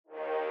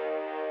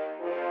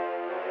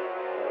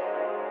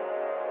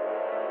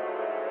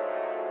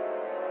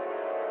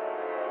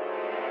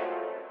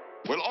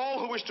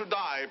wish to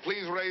die,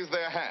 please raise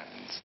their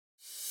hands.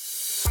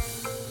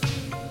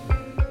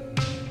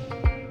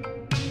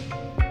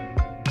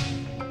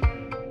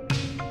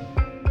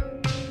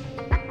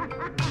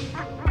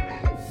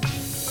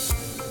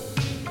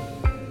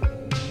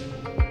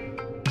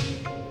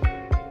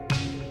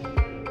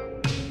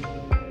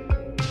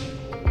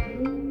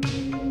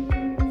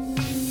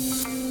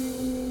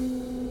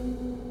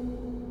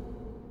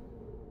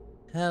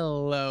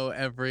 Hello,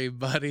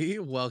 everybody.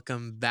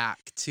 Welcome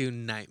back to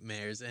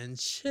Nightmares and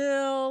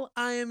Chill.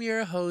 I am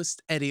your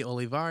host, Eddie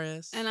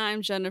Olivares. And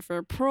I'm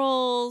Jennifer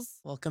Proles.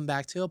 Welcome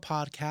back to a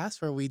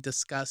podcast where we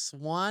discuss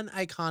one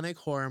iconic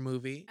horror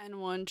movie And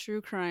one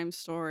true crime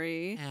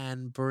story.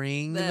 and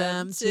bring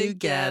them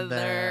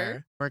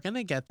together. We're going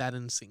to get that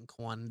in sync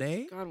one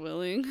day. God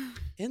willing.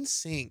 In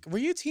sync. Were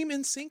you team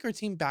in sync or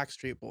team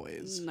Backstreet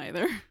Boys?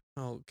 Neither.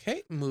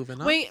 Okay,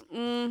 moving on. Wait,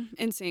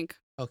 in sync.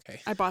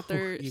 Okay. I bought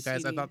their You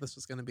guys, I CD. thought this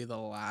was going to be the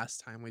last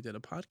time we did a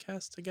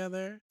podcast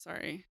together.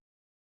 Sorry.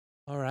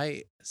 All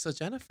right. So,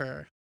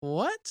 Jennifer,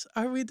 what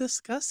are we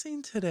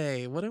discussing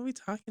today? What are we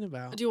talking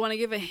about? Do you want to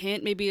give a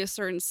hint? Maybe a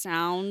certain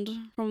sound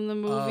from the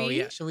movie? Oh,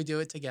 yeah. Should we do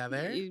it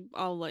together?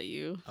 I'll let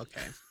you.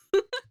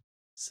 Okay.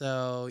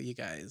 So, you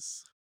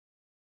guys,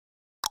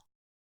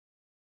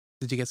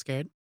 did you get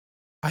scared?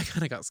 I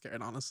kind of got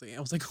scared, honestly.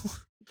 I was like,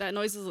 That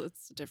noise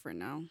it's different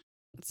now.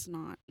 It's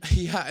not.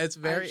 yeah, it's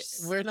very,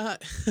 just- we're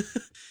not,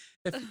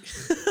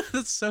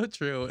 that's so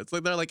true. It's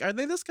like, they're like, are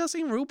they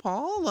discussing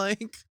RuPaul?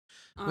 Like,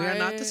 we are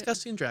not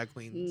discussing drag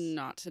queens.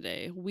 Not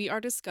today. We are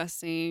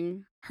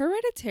discussing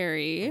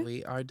Hereditary.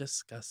 We are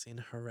discussing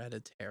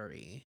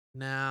Hereditary.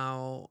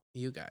 Now,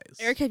 you guys.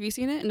 Eric, have you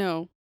seen it?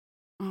 No.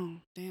 Oh,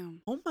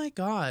 damn. Oh my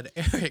God,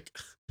 Eric.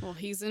 Well,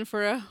 he's in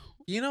for a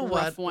You know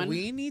rough what? one.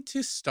 We need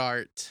to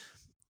start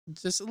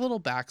just a little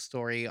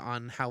backstory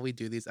on how we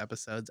do these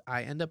episodes.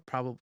 I end up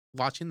probably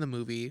watching the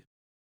movie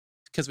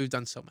because we've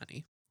done so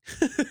many.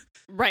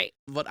 right.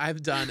 What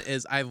I've done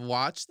is I've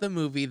watched the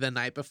movie the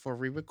night before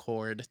we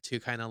record to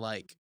kind of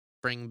like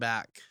bring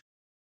back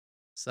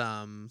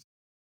some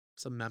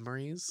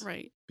memories.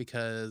 Right.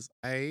 Because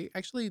I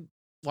actually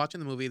watching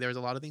the movie, there's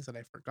a lot of things that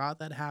I forgot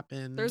that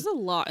happened. There's a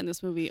lot in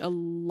this movie. A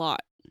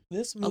lot.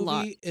 This a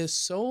lot. movie is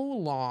so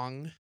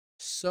long,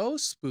 so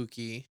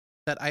spooky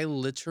that I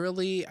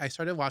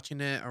started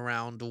watching it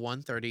around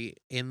 1:30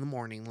 in the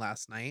morning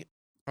last night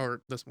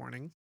or this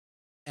morning.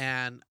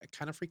 And I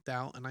kind of freaked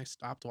out and I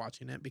stopped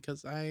watching it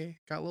because I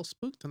got a little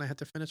spooked and I had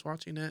to finish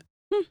watching it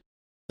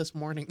this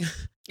morning.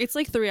 It's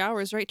like 3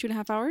 hours, right?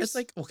 2.5 hours? It's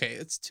like, okay,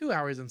 it's 2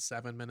 hours and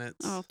 7 minutes.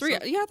 Oh, So 3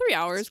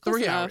 hours. it's Close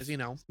 3 enough.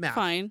 hours, math.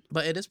 Fine.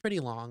 But it is pretty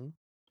long.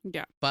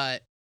 Yeah.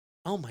 But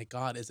oh my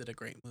God, is it a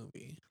great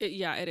movie? It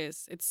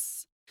is.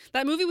 It's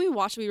that movie we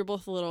watched. We were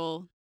both a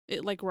little.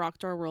 It like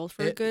rocked our world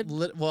for a good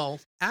Well,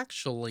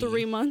 actually,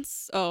 3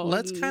 months. Oh,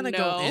 let's kind of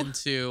go no.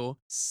 into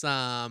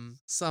some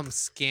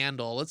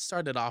scandal. Let's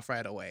start it off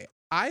right away.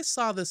 I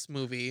saw this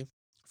movie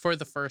for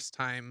the first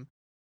time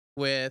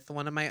with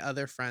one of my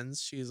other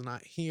friends. She's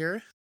not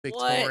here,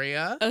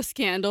 Victoria. a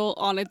scandal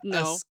on it. A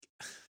No.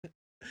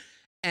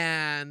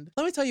 And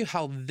let me tell you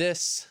how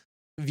this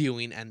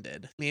viewing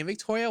ended. Me and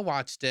Victoria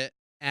watched it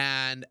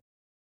and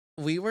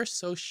we were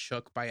so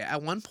shook by it.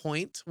 At one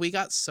point, we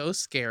got so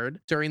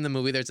scared during the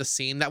movie. There's a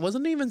scene that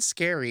wasn't even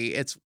scary.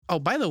 Oh,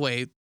 by the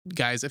way,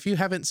 guys, if you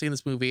haven't seen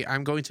this movie,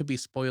 I'm going to be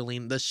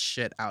spoiling the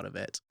shit out of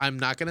it. I'm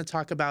not going to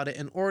talk about it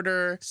in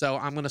order, so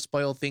I'm going to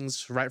spoil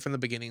things right from the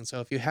beginning.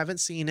 So if you haven't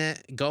seen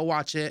it, go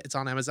watch it. It's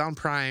on Amazon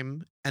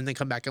Prime, and then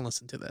come back and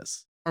listen to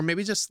this. Or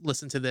maybe just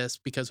listen to this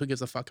because who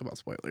gives a fuck about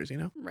spoilers,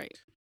 Right.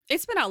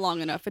 It's been out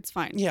long enough. It's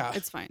fine. Yeah.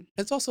 It's fine.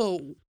 It's also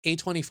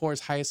A24's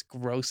highest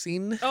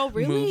grossing Oh,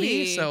 really?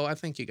 movie, so I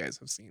think you guys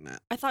have seen it.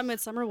 I thought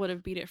Midsummer would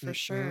have beat it for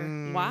sure.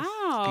 Mm-mm.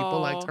 Wow. People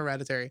liked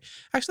Hereditary.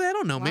 Actually, I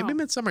don't know. Maybe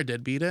Wow. Midsommar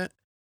did beat it.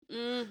 I don't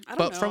know.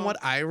 But from what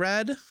I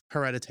read,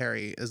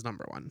 Hereditary is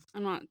number one.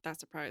 I'm not that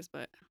surprised,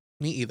 but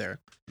Me either.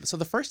 So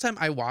the first time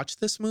I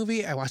watched this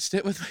movie, I watched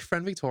it with my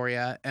friend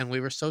Victoria, and we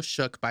were so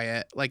shook by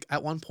it. Like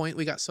at one point,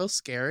 we got so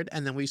scared,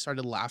 and then we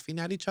started laughing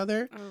at each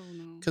other oh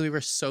no. because we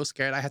were so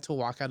scared. I had to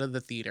walk out of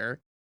the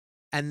theater.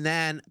 And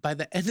then by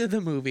the end of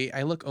the movie,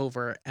 I look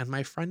over, and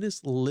my friend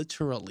is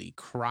literally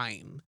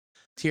crying.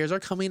 Tears are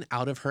coming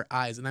out of her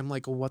eyes, and I'm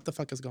like, what the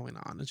fuck is going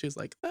on? And she's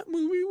like, that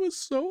movie was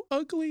so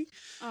ugly.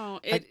 Oh,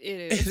 Like,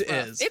 it is. it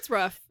rough. is. It's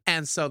rough.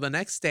 And so the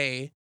next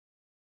day,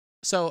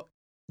 so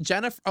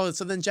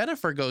then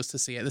Jennifer goes to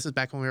see it. This is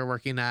back when we were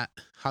working at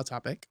Hot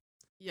Topic.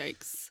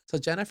 Yikes. So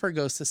Jennifer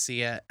goes to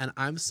see it, and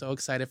I'm so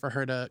excited for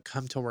her to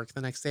come to work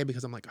the next day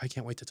because I'm like, I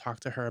can't wait to talk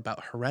to her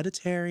about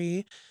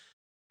Hereditary.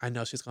 I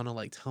know she's gonna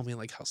like tell me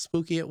like how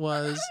spooky it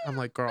was. I'm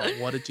like, girl,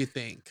 what did you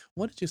think?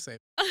 What did you say?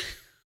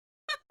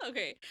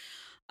 Okay.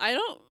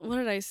 What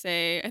did I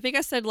say? I think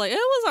I said like it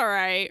was all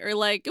right or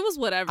like it was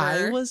whatever.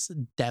 I was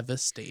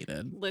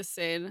devastated.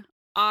 Listen,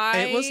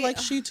 It was like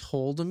she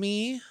told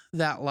me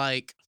that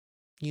like,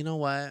 you know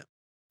what?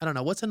 I don't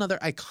know. What's another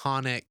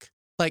iconic,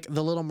 like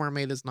The Little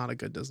Mermaid is not a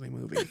good Disney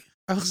movie.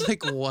 I was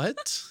like,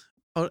 what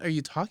are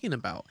you talking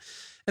about?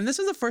 And this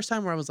is the first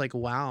time where I was like,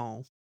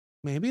 wow,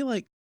 maybe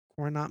like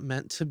we're not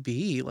meant to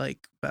be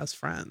like best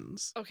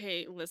friends.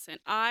 Okay, listen.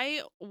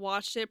 I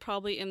watched it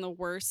probably in the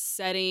worst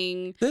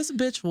setting. This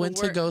bitch went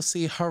to wor- go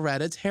see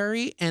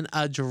Hereditary in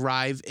a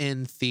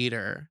drive-in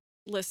theater.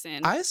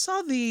 Listen. I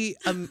saw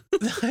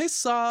I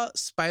saw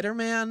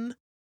Spider-Man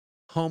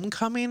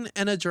Homecoming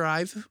in a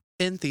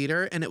drive-in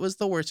theater, and it was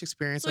the worst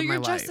experience So of my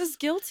you're life. just as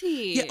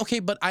guilty. Yeah, okay,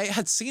 but I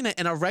had seen it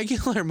in a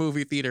regular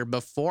movie theater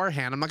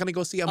beforehand. I'm not gonna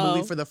go see a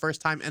movie Oh. for the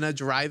first time in a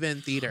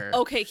drive-in theater.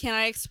 Okay, can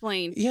I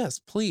explain? Yes,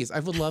 please. I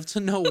would love to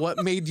know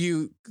what made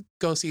you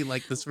go see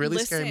like this really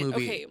scary Listen,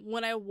 movie. Okay,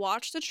 when I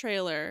watched the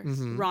trailer,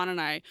 Mhm. Ron and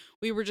I,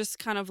 we were just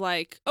kind of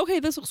like, okay,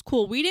 this looks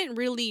cool. We didn't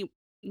really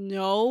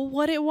know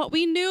what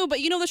we knew, but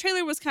the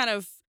trailer was kind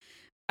of,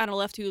 I don't know,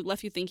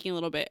 left you thinking a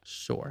little bit.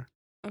 Sure.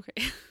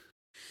 Okay.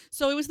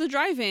 So it was the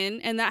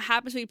drive-in, and that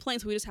happened to be playing,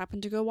 so we just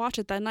happened to go watch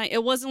it that night.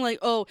 It wasn't like,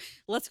 oh,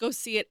 let's go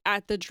see it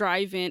at the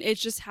drive-in. It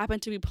just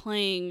happened to be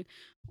playing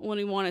when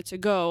we wanted to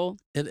go.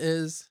 It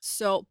is.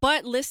 So,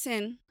 but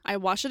listen, I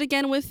watched it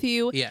again with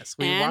you. Yes,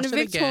 we And watched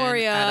it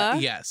Victoria.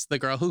 again. Yes, the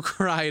girl who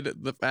cried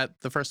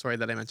at the first story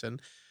that I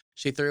mentioned.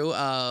 She threw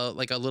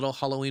like a little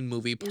Halloween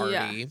movie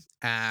party,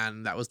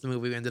 and that was the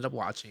movie we ended up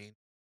watching.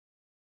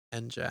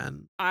 And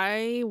Jen,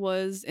 I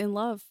was in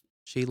love.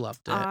 she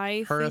loved it.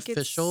 I Her think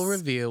official it's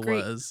review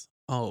great. was,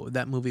 "Oh,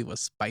 that movie was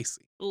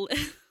spicy."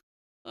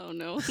 Oh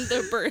no,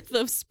 the birth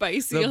of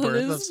spicy The on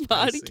birth of this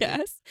spicy.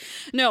 podcast.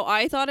 No,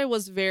 I thought it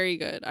was very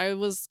good. I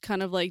was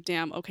kind of like,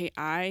 damn, okay,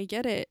 I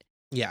get it.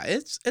 Yeah,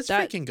 it's That-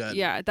 freaking good.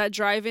 Yeah, that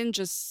drive-in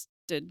just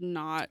did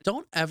not.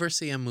 Don't ever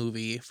see a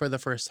movie for the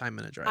first time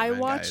in a drive-in, I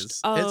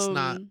watched guys. It's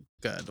not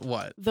good.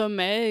 What? The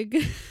Meg.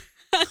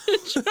 at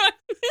the drive-in.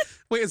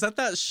 Wait, is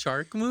that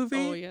shark movie?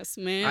 Oh yes,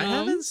 ma'am. I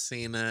haven't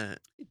seen it.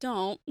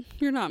 Don't.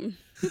 You're not.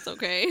 It's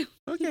okay.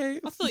 Okay.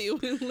 I'll fill you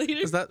in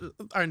later. Is that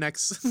our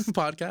next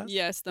podcast?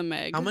 Yes, the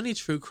Meg. How many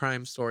true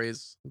crime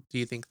stories do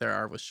you think there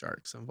are with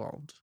sharks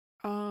involved?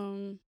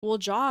 Well,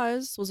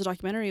 Jaws was a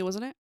documentary,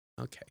 wasn't it?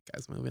 Okay,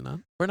 guys, moving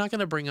on. We're not going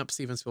to bring up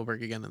Steven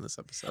Spielberg again in this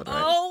episode,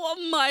 right?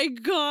 Oh my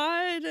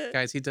god.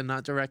 Guys, he did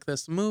not direct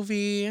this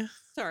movie.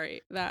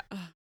 Sorry, that.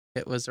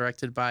 It was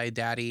directed by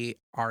Daddy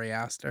Ari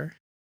Aster.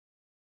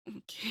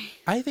 Okay.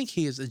 I think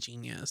he is a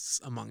genius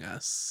among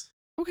us.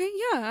 Okay,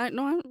 yeah.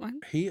 I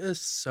He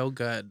is so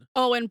good.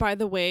 Oh, and by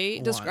the way,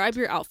 What? describe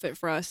your outfit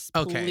for us,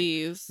 Okay.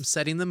 please. I'm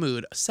setting the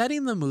mood.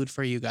 Setting the mood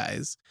for you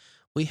guys.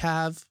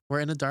 We're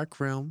in a dark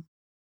room.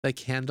 The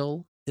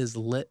candle is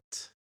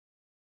lit.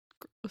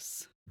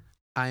 Gross.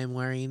 I am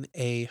wearing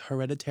a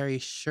Hereditary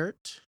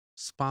shirt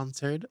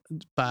sponsored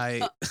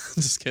by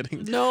just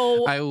kidding.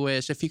 No. I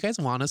wish. If you guys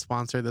want to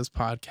sponsor this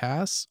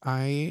podcast,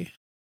 I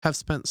have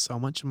spent so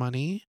much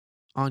money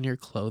on your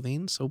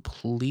clothing. So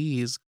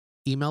please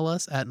email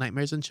us at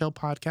Nightmares and Chill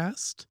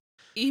Podcast.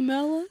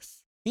 Email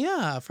us.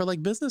 Yeah, for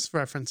like business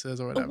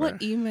references or whatever.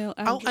 What email?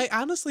 Oh, I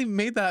honestly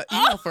made that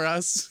email for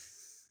us.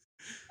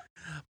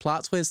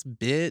 Plot twist,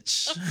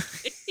 bitch.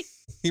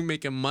 You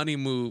making money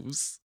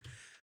moves.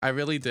 I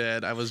really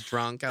did. I was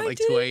drunk at I like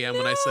 2 a.m.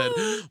 when I didn't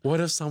know. said, what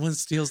if someone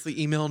steals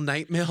the email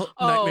Nightmares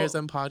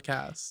and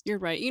Podcast? You're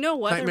right. You know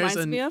what that Nightmares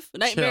reminds me and of?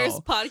 Nightmares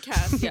Chill.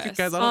 podcast. Yes.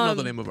 Guys, I don't know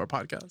the name of our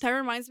podcast. That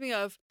reminds me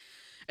of.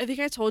 I think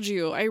I told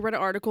you. I read an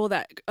article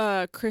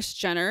that Kris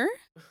Jenner,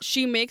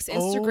 she makes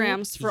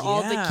Instagrams for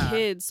all the yeah.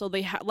 kids, so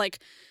they have like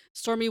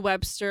Stormy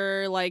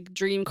Webster, like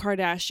Dream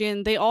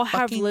Kardashian. They all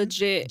have Fucking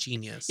legit.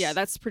 Genius. Yeah,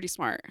 that's pretty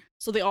smart.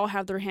 So they all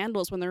have their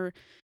handles when they're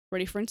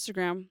ready for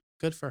Instagram.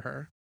 good for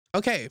her.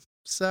 Okay,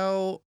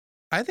 so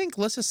I think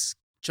let's just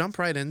jump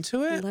right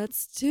into it.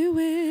 Let's do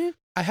it.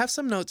 I have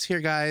some notes here,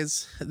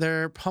 guys.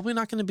 They're probably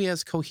not going to be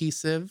as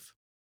cohesive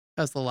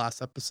as the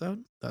last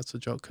episode. That's a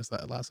joke because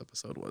that last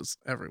episode was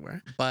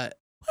everywhere. But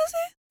Was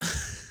it?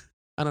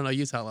 I don't know.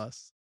 You tell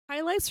us.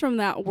 Highlights from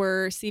that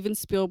were Steven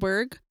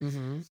Spielberg,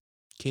 Mm-hmm.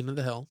 King of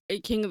the Hill.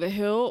 King of the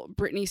Hill,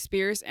 Britney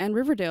Spears, and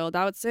Riverdale.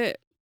 That's it.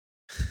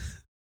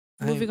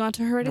 Moving on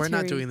to Hereditary. We're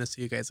not doing this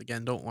to you guys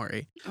again. Don't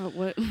worry. Oh,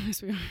 what?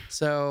 Yes, we are.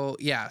 So,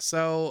 yeah.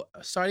 So,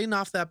 starting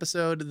off the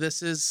episode,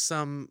 this is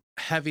some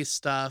heavy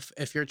stuff.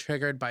 If you're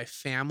triggered by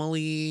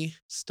family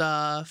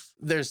stuff,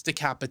 there's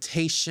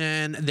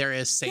decapitation, there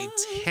is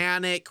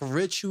satanic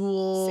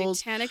rituals.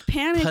 Satanic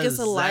panic is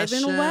alive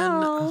and possession.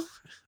 well. Ugh,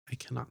 I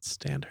cannot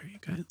stand her, you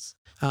guys.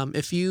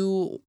 If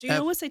you, Do you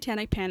know what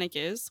satanic panic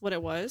is? What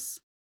it was?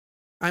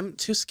 I'm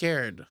too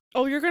scared.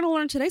 Oh, you're gonna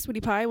learn today,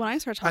 sweetie pie. When I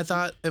start talking, I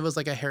thought it was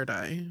like a hair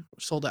dye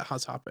sold at Hot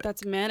Topic.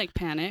 that's manic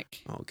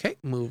panic. Okay,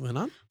 moving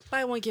on.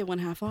 Buy one get one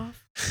half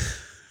off.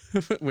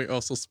 We're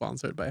also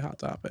sponsored by Hot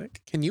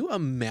Topic. Can you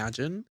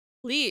imagine?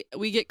 Lee,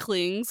 we get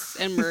clings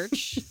and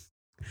merch.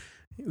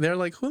 They're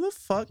like, who the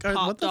fuck are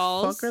Hot what the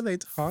dolls. fuck are they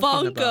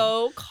talking about?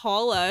 Funko,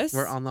 call us.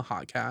 We're on the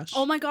Hot Cash.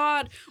 Oh my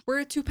god, we're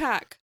a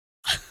 2-pack.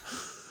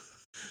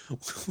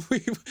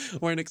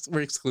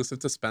 we're exclusive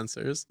to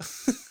Spencer's.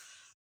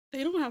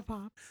 They don't have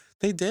pop.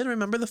 They did.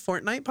 Remember the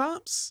Fortnite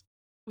pops?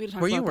 We don't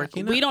talk Were about you that.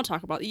 working We at- don't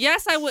talk about.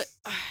 Yes, I would.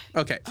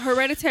 Okay.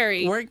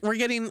 Hereditary. We're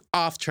getting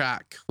off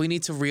track. We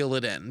need to reel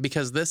it in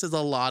because this is a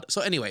lot.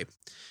 So anyway,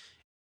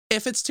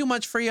 if it's too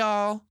much for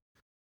y'all,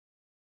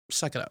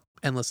 suck it up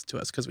and listen to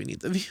us because we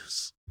need the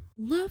views.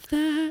 Love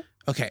that.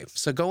 Okay,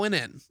 so going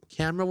in,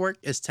 camera work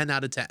is 10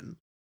 out of 10.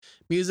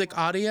 Music,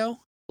 audio,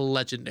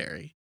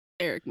 legendary.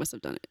 Eric must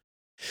have done it.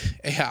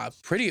 Yeah,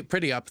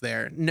 pretty up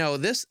there. No,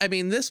 this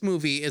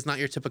movie is not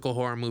your typical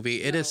horror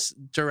movie. It No. is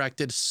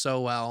directed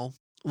so well.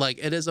 Like,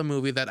 it is a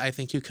movie that I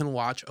think you can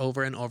watch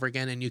over and over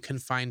again, and you can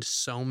find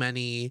so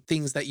many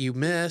things that you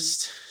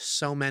missed,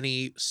 so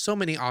many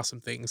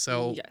awesome things.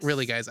 So Yes.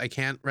 really, guys, I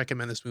can't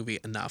recommend this movie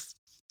enough.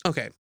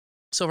 Okay,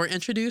 so we're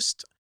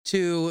introduced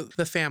to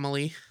the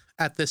family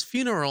at this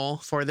funeral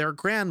for their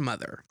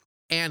grandmother.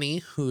 Annie,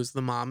 who's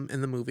the mom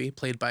in the movie,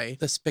 played by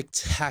the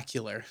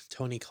spectacular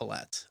Toni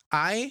Collette.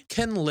 I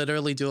can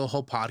literally do a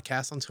whole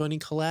podcast on Toni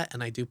Collette,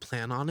 and I do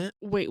plan on it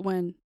Wait,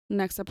 when?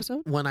 Next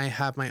episode? when I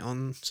have my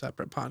own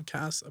separate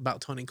podcast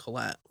about Toni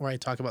Collette, where I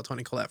talk about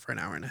Toni Collette for an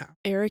hour and a half.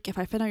 Eric, if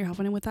I find out you're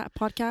helping him with that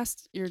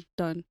podcast, you're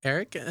done.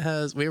 Eric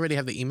we already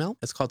have the email.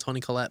 It's called Toni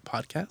Collette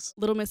Podcast.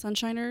 Little Miss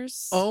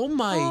Sunshiners. Oh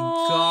my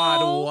Oh.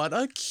 God, what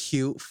a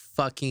cute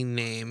fucking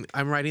name.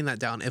 I'm writing that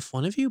down. If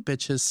one of you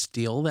bitches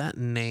steal that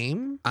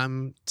name,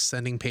 I'm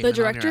sending payment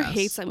The on your director ass.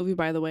 hates that movie,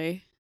 by the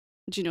way.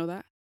 Did you know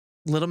that?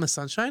 Little Miss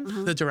Sunshine?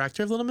 Uh-huh. The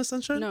director of Little Miss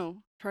Sunshine?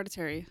 No,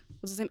 Hereditary.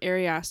 Was his name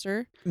Ari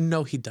Aster?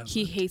 No, he doesn't.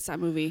 He hates that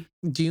movie.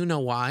 Do you know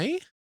why?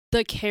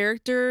 The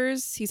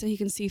characters, he said he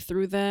can see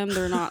through them.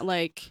 They're not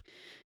like,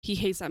 he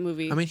hates that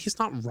movie. I mean, he's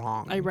not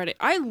wrong. I read it.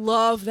 I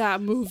love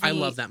that movie. I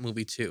love that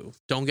movie too.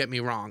 Don't get me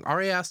wrong.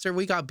 Ari Aster,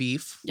 we got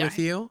beef Yeah. with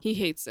you. He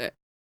hates it.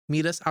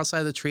 Meet us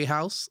outside the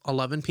treehouse,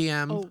 11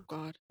 p.m. Oh,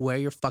 God. Wear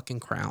your fucking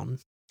crown.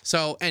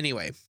 So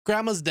anyway,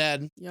 grandma's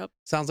dead. Yep.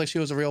 Sounds like she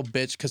was a real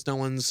bitch because no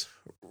one's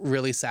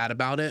really sad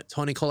about it.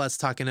 Toni Collette's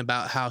talking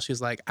about how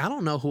she's like, I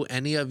don't know who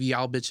any of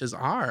y'all bitches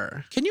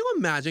are. Can you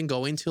imagine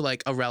going to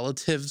like a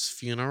relative's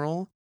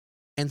funeral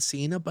and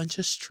seeing a bunch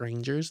of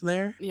strangers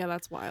there? Yeah,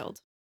 that's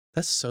wild.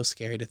 That's so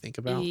scary to think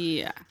about.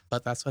 Yeah.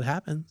 But that's what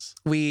happens.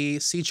 We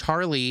see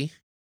Charlie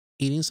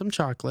eating some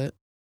chocolate.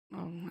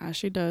 Oh, as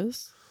she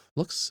does.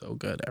 Looks so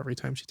good every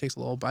time she takes a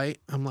little bite.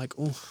 I'm like,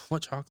 oh,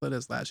 what chocolate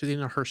is that? She's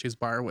eating a Hershey's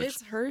bar, which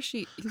It's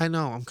Hershey. I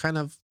know. I'm kind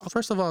of.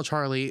 First of all,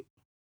 Charlie,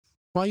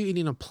 why are you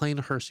eating a plain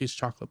Hershey's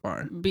chocolate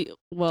bar?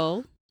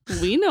 Well,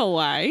 we know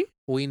why.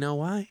 We know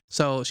why.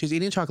 So she's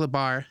eating a chocolate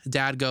bar.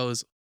 Dad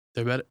goes,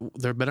 there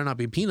better not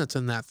be peanuts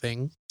in that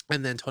thing.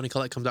 And then Toni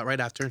Collette comes out right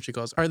after and she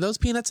goes, are those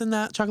peanuts in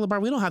that chocolate bar?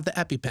 We don't have the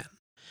EpiPen.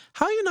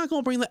 How are you not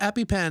going to bring the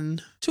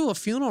EpiPen to a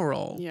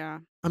funeral? Yeah.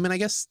 I mean, I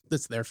guess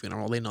it's their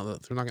funeral. They know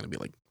that they're not going to be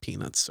like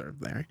peanuts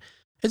served there.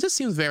 It just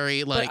seems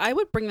very like. But I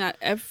would bring that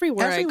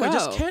everywhere I go.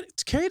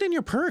 Just carry it in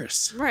your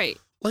purse. Right.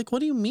 Like, what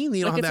do you mean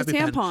you don't Like have it's the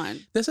a EpiPen?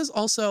 tampon. This is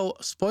also,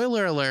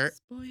 spoiler alert.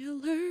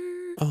 Spoiler.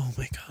 Oh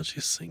my God,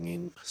 she's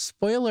singing.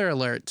 Spoiler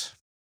alert.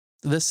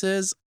 This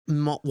is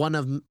one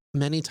of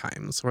many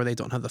times where they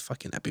don't have the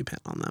fucking EpiPen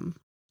on them.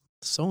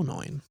 So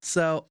annoying.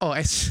 So,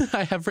 I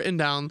have written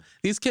down,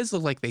 these kids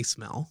look like they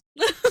smell.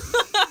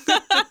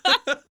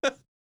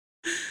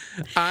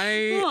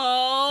 They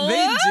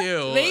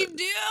do. They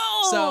do.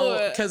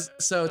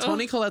 So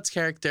Toni Collette's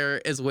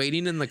character is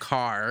waiting in the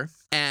car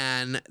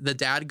and the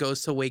dad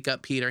goes to wake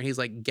up Peter and he's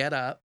like, get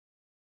up.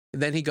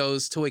 Then he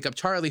goes to wake up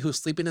Charlie, who's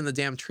sleeping in the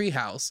damn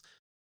treehouse.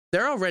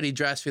 They're already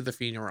dressed for the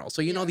funeral.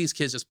 So, you know, these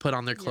kids just put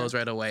on their clothes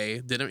right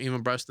away. Didn't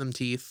even brush them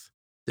teeth.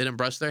 Didn't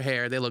brush their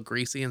hair. They look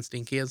greasy and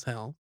stinky as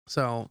hell.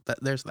 So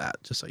there's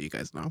that, just so you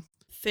guys know.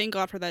 Thank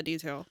God for that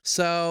detail.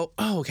 So,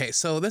 okay.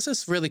 So this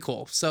is really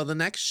cool. So the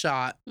next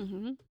shot,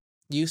 Mm-hmm.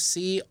 you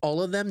see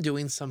all of them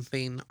doing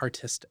something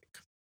artistic.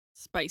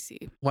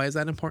 Spicy. Why is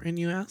that important,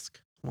 you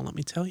ask? Well, let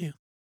me tell you.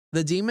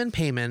 The demon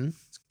Payman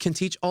can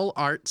teach all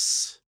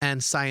arts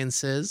and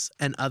sciences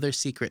and other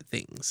secret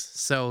things.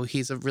 So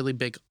he's a really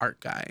big art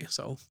guy.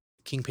 So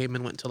King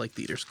Payman went to like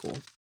theater school.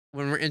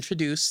 When we're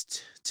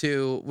introduced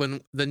to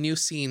when the new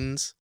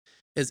scenes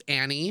is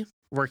Annie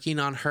working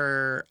on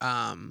her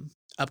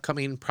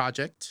upcoming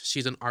project.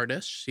 She's an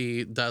artist.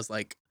 She does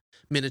like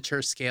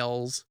miniature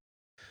scales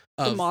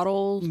The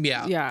model.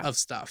 of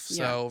stuff.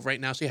 So right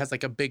now she has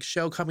like a big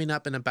show coming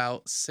up in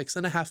about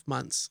 6.5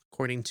 months,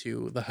 according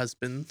to the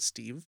husband,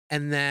 Steve.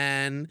 And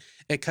then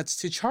it cuts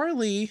to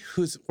Charlie,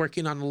 who's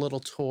working on a little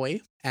toy.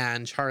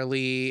 And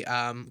Charlie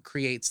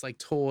creates like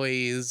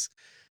toys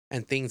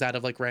and things out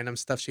of like random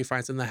stuff she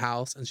finds in the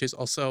house. And she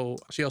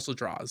also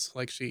draws.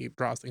 Like she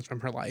draws things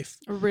from her life.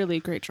 Really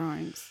great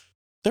drawings.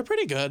 They're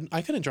pretty good.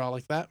 I couldn't draw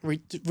like that.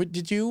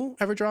 Did you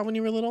ever draw when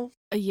you were little?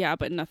 Yeah,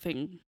 but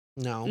nothing.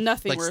 No.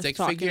 Nothing Like worth stick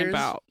talking figures?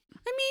 about.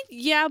 I mean,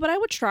 yeah, but I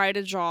would try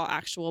to draw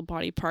actual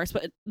body parts,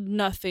 but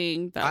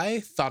nothing that.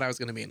 I thought I was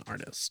going to be an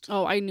artist.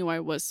 Oh, I knew I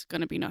was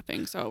gonna be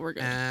nothing, so we're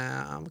good.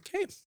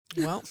 Okay.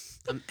 Well,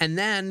 and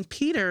then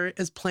Peter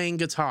is playing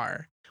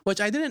guitar,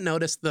 which I didn't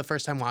notice the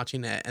first time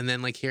watching it. And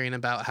then like hearing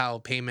about how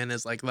Payman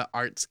is like the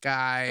arts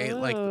guy,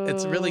 like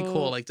it's really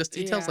cool. Like just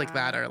details like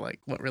that are like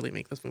what really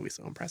make this movie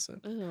so impressive.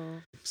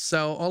 Ew.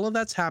 So all of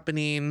that's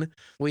happening.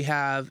 We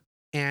have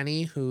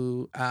Annie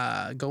who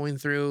going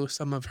through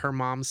some of her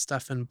mom's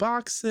stuff in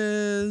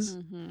boxes.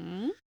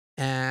 Mhm.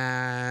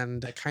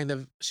 And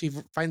she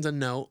finds a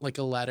note, like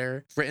a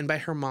letter written by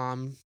her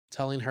mom,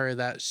 telling her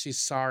that she's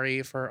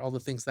sorry for all the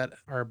things that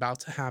are about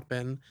to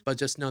happen, but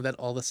just know that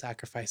all the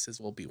sacrifices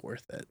will be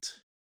worth it.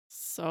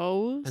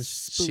 So And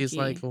spooky. she's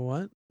like,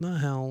 what the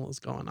hell is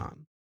going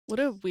on? What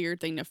a weird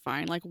thing to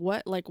find. Like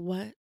what?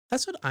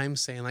 That's what I'm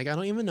saying. Like, I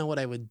don't even know what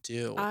I would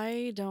do.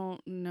 I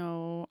don't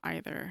know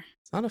either.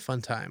 It's not a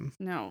fun time.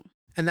 No.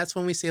 And that's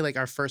when we see like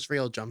our first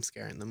real jump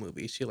scare in the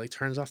movie. She like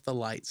turns off the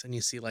lights and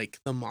you see like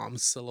the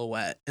mom's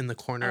silhouette in the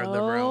corner of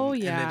the room. Oh,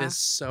 And yeah. it is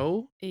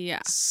so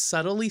Yeah.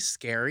 subtly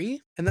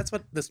scary. And that's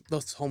what this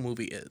whole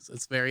movie is.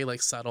 It's very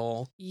like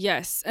subtle.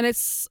 Yes. And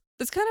it's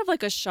kind of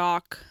like a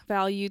shock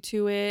value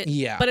to it.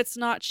 Yeah. But it's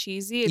not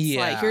cheesy. It's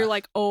like Yeah. you're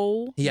like,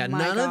 oh Yeah, my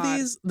none of God.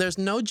 these, there's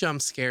no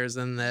jump scares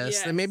in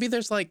this. And maybe Yes.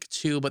 there's like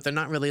 2, but they're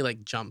not really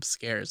like jump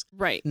scares.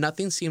 Right.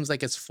 Nothing seems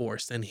like it's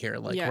forced in here.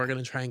 Like, Yeah. we're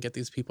going to try and get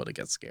these people to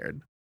get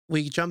scared.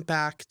 We jump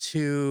back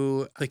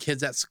to the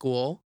kids at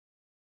school,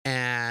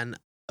 and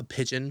a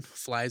pigeon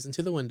flies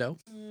into the window.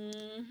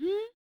 Mm-hmm.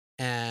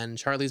 And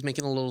Charlie's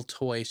making a little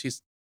toy.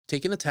 She's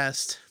taking a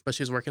test, but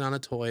she's working on a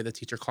toy. The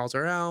teacher calls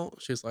her out.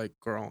 She's like,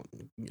 girl,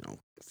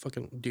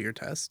 fucking do your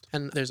test.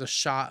 And there's a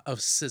shot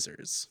of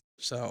scissors.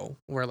 So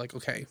we're like,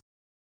 okay,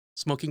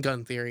 smoking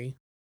gun theory. You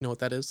know what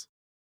that is?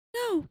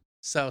 No.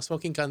 So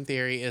smoking gun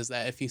theory is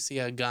that if you see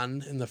a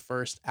gun in the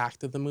first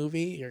act of the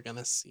movie, you're going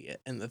to see it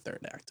in the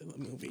third act of the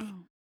movie,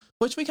 Oh.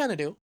 which we kind of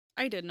do.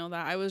 I did know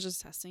that. I was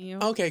just testing you.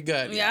 Okay,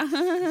 good. Yeah.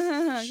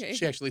 Okay.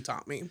 She actually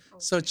taught me.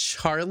 So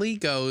Charlie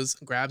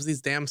grabs these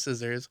damn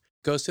scissors,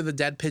 goes to the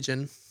dead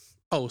pigeon.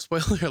 Oh,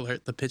 spoiler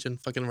alert, the pigeon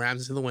fucking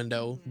rams into the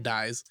window,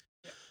 dies.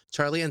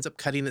 Charlie ends up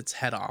cutting its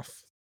head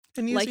off.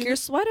 And Like your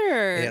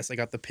sweater. Yes, I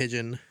got the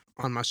pigeon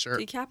on my shirt.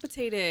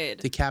 Decapitated.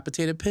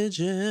 Decapitated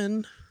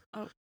pigeon.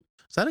 Oh.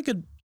 Is that a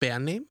good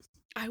band name?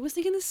 I was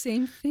thinking the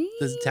same thing.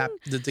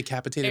 The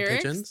Decapitated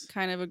Eric's Pigeons?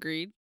 kind of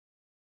agreed.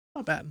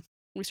 Not bad.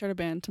 We start a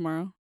band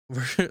tomorrow.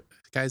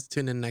 Guys,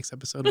 tune in next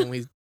episode when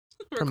we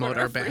promote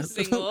our band. first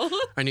single.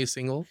 Our new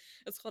single.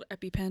 It's called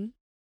EpiPen.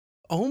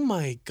 Oh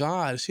my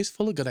God. She's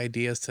full of good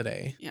ideas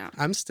today. Yeah.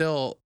 I'm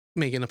still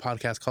making a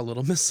podcast called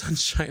Little Miss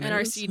Sunshine. And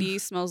our CD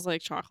smells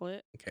like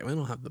chocolate. Okay, we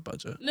don't have the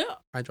budget. No.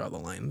 I draw the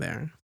line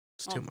there.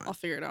 It's too much. I'll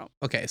figure it out.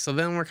 Okay, so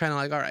then we're kind of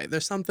like, all right,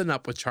 there's something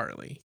up with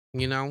Charlie.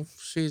 You know,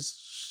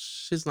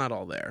 she's not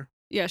all there.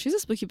 Yeah, she's a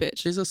spooky bitch.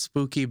 She's a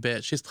spooky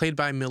bitch. She's played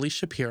by Millie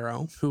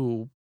Shapiro,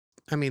 who,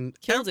 I mean,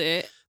 Killed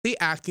it. The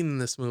acting in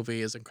this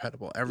movie is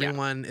incredible.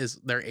 Everyone is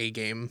their A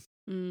game.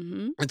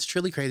 Mm-hmm. It's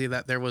truly crazy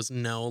that there was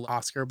no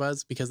Oscar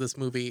buzz because this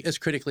movie is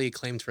critically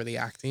acclaimed for the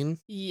acting.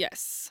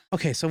 Yes.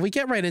 Okay, so we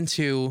get right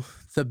into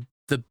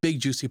the big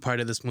juicy part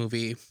of this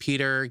movie.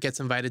 Peter gets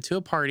invited to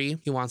a party.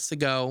 He wants to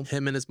go.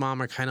 Him and his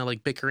mom are kind of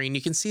like bickering.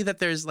 You can see that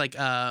there's like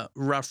a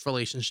rough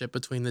relationship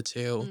between the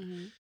two.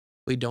 Mm-hmm.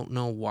 We don't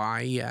know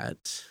why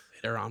yet.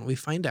 Later on, we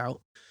find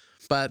out.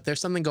 But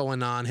there's something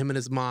going on. Him and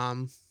his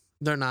mom,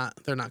 they're not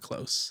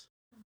close.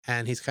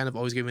 And he's kind of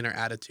always giving her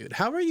attitude.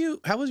 How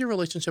was your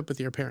relationship with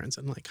your parents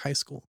in like high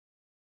school?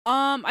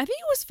 I think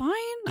it was fine.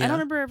 I Yeah. don't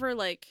remember ever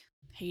like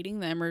hating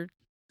them or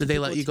Did they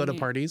let people you go to to me.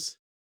 parties?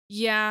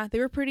 yeah, they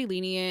were pretty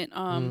lenient.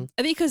 Mm.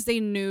 I think because they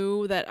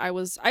knew that I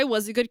was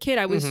a good kid.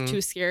 I was Mhm.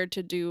 too scared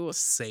to do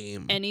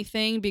Same.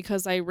 anything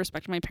because I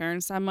respect my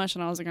parents that much,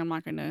 and I was like, I'm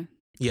not gonna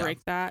Yeah,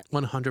 break that.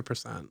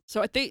 100%.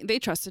 So they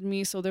trusted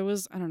me. So there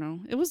was, I don't know,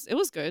 it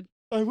was good.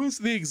 I was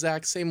the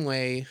exact same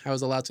way. I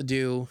was allowed to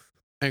do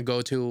and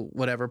go to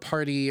whatever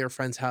party or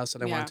friend's house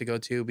that I Yeah. wanted to go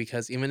to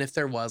because even if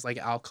there was like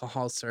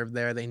alcohol served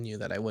there, they knew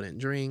that I wouldn't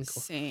drink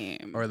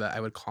Same. or that I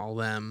would call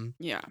them.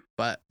 Yeah.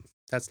 But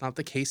that's not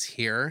the case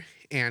here.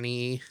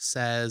 Annie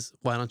says,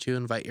 why don't you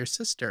invite your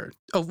sister?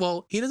 Oh,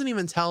 well, he doesn't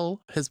even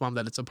tell his mom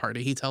that it's a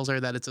party. He tells her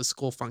that it's a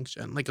school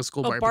function, like a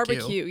school Oh,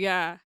 barbecue.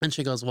 Yeah. And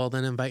she goes, well,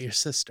 then invite your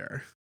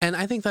sister. And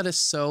I think that is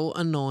so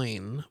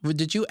annoying.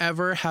 Did you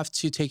ever have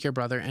to take your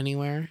brother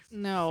anywhere?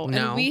 No.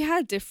 No? And we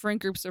had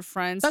different groups of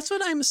friends. That's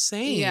what I'm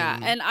saying. Yeah,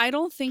 and I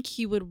don't think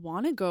he would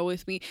want to go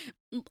with me.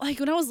 Like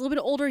when I was a little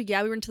bit older,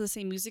 yeah, we were into the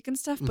same music and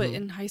stuff, but Mhm.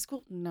 in high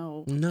school,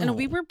 no. No. And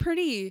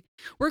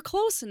we're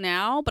close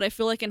now, but I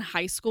feel like in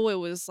high school it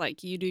was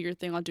like you do your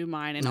thing, I'll do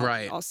mine, and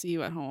Right. I'll see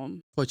you at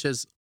home. Which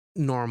is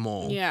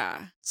normal.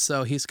 Yeah.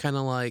 So he's kind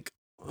of like,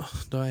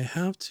 "Ugh, do I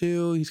have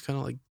to? He's kind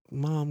of like,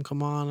 Mom,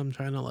 come on. I'm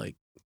trying to like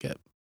get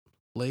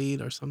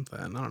laid or something.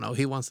 I don't know.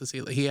 He wants to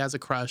see, he has a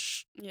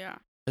crush. Yeah.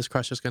 His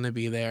crush is going to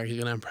be there. He's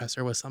going to impress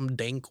her with some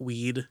dank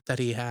weed that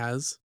he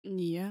has.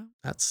 Yeah.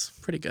 That's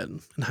pretty good.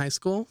 In high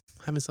school,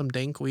 having some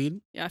dank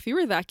weed, Yeah. If you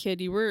were that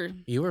kid, you were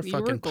you were You were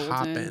fucking golden.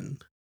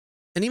 popping.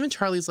 And even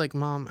Charlie's like,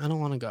 Mom, I don't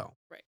want to go.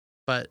 Right.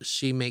 But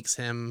she makes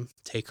him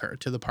take her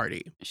to the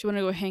party. she wanted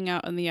to go hang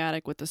out in the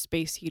attic with the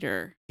space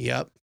heater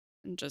Yep.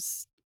 and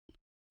just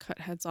cut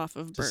heads off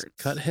of Just birds.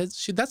 cut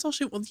heads. That's all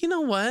she. Well, you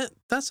know what?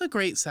 That's a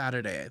great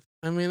Saturday.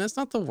 I mean, it's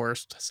not the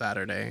worst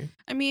Saturday.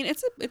 I mean,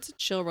 it's a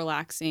chill,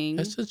 relaxing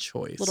It's a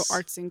choice. little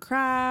arts and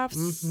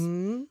crafts.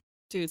 Mm-hmm.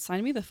 Dude,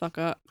 sign me the fuck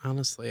up.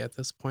 Honestly, at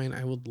this point,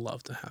 I would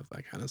love to have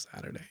that kind of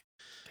Saturday.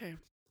 Okay.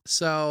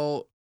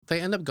 So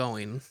they end up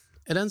going,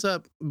 It ends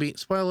up being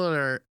spoiler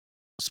alert.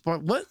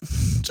 What?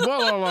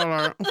 Spoiler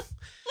alert.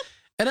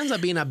 It ends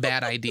up being a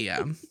bad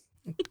idea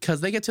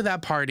because they get to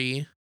that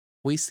party.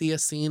 We see a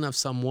scene of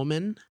some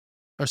woman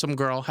or some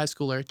girl, high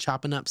schooler,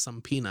 chopping up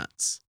some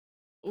peanuts.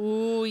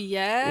 Ooh,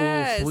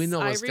 yes. Oof, we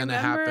know I what's gonna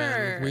happen.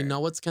 We remember. know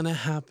what's gonna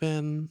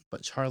happen,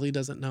 but Charlie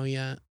doesn't know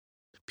yet.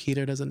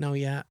 Peter doesn't know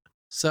yet.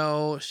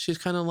 So she's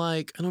kind of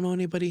like, I don't know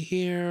anybody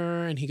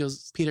here. And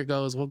Peter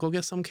goes, well, go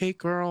get some cake,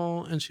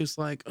 girl. And she's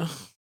like, ugh,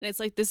 And it's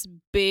like this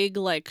big,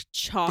 like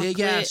chocolate big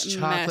ass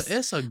chocolate. mess.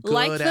 It's a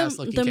Like good ass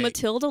looking the cake.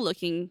 Matilda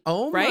looking.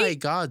 Oh my right?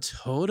 God,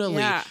 totally.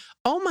 Yeah.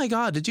 Oh my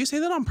God, did you say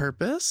that on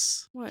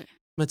purpose? What?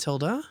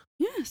 Matilda?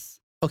 Yes.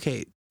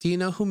 Okay, do you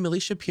know who Millie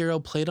Shapiro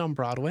played on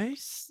Broadway?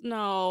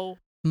 No.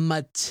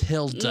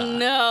 Matilda.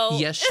 No.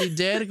 Yes, she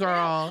did,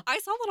 girl. I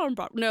saw that on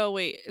Broadway. No,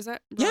 wait. Is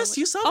that Broadway? Yes,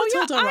 you saw Oh,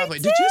 yeah, Matilda on I Broadway.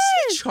 Did you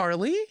see did.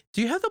 Charlie?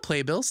 Do you have the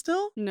playbill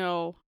still?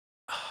 No.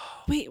 Oh,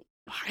 Wait.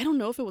 I don't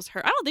know if it was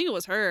her. I don't think it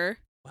was her.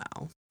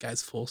 wow,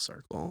 guys, full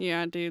circle.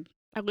 Yeah, dude.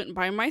 I went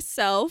by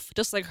myself,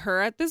 just like her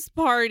at this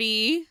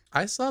party.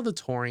 I saw the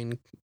touring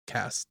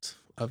cast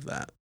of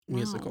that Wow.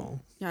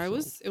 musical. Yeah, it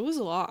was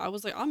a lot. I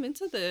was like, I'm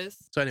into this.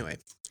 So anyway,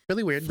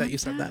 really weird that Fun you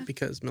said that fact.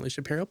 because Millie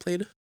Shapiro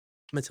played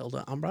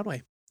Matilda on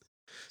Broadway.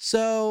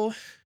 So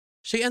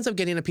she ends up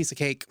getting a piece of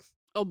cake.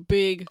 Oh,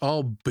 big.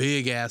 Oh,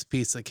 big ass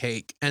piece of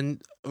cake.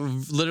 And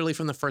literally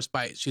from the first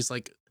bite, she's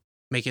like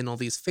making all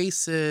these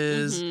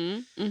faces.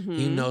 Mhm, mhm.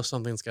 You know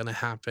something's going to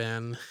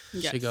happen. She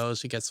Yes. goes,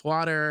 she gets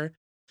water.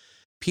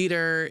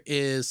 Peter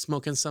is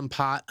smoking some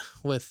pot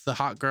with the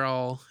hot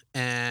girl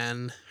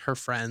and her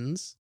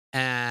friends.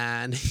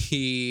 And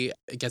he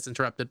gets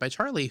interrupted by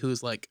Charlie,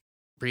 who's like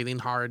breathing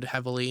hard,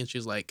 heavily. And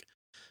she's like,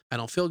 I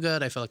don't feel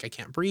good. I feel like I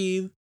can't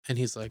breathe. And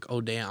he's like,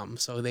 oh, damn.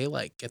 So they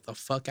like get the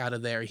fuck out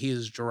of there. He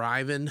is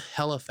driving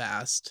hella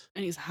fast.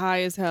 And he's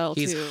high as hell,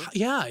 He's too.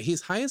 yeah,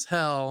 he's high as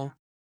hell.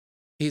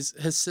 His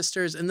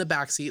sister's in the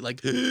backseat,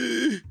 like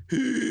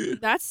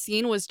That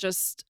scene was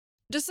just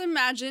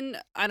imagine,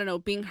 I don't know,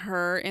 being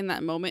her in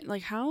that moment.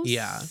 Like, how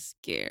Yeah.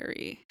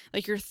 scary.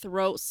 Like, your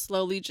throat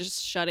slowly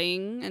just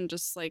shutting and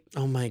just like,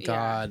 oh my Yeah,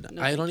 God.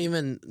 no, I thank don't you.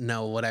 even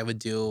know what I would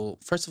do.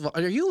 First of all,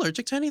 are you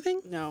allergic to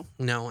anything? no.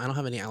 No, I don't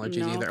have any allergies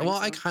No, I don't either. think Well,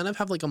 I so. kind of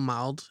have like a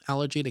mild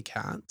allergy to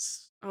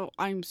cats. Oh,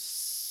 I'm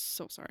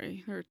so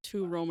sorry. There are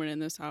 2 Roman in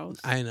this house.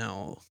 I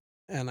know.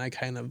 And I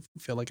kind of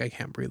feel like I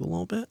can't breathe a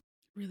little bit.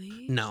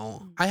 Really?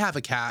 No, Oh. I have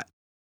a cat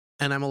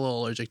and I'm a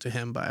little allergic to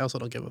him, but I also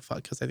don't give a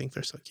fuck because I think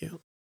they're so cute.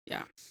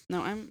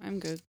 No, I'm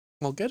good.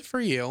 Well, good for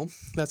you.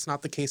 That's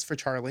not the case for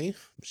Charlie.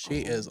 She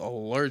is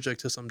allergic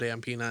to some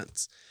damn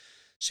peanuts.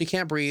 She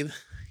can't breathe.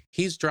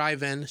 He's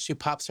driving. She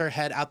pops her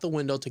head out the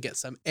window to get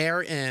some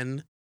air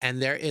in,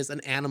 and there is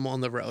an animal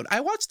on the road. I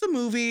watched the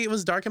movie. It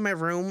was dark in my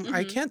room.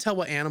 I Mhm. can't tell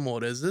what animal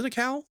it is. Is it a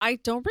cow? I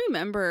don't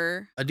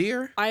remember. A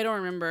deer? I don't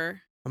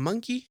remember. A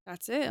monkey?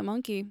 That's it, a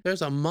monkey.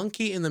 There's a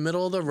monkey in the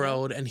middle of the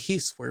road and he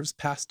swerves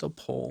past a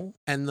pole.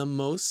 And the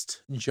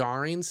most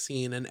jarring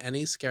scene in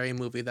any scary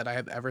movie that I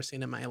have ever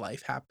seen in my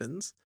life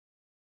happens.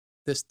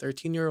 This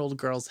 13-year-old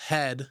girl's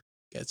head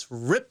gets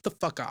ripped the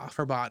fuck off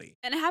her body.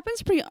 And it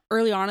happens pretty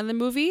early on in the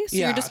movie. So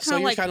you're just so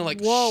kind you're of kind of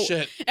like, like, whoa.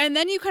 shit. And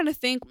then you kind of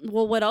think,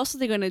 well, what else are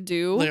they going to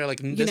do? They're like,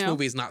 this know?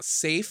 movie is not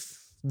safe.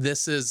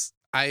 This is,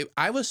 I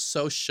was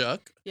so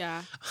shook.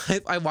 Yeah.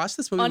 I watched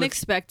this movie.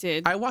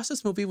 Unexpected. I watched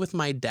this movie with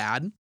my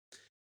dad.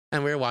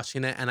 And we were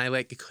watching it, and I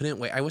like couldn't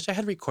wait. I wish I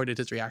had recorded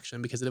his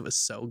reaction because it was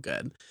so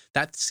good.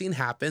 That scene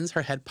happens,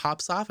 her head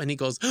pops off, and he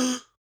goes,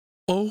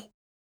 OMG.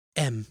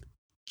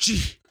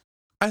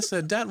 I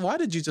said, Dad, why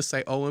did you just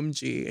say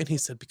OMG? And he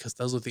said, because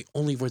those are the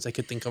only words I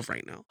could think of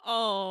right now.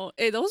 Oh,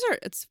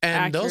 it's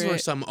And those were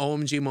accurate. some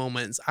OMG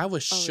moments. I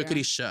was Oh, shookity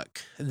yeah.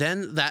 shook.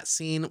 Then that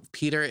scene,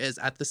 Peter is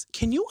at this.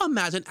 Can you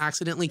imagine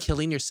accidentally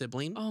killing your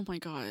sibling? Oh my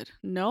God.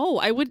 No,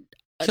 I would.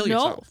 Kill no,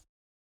 yourself.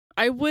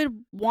 I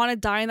would want to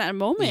die in that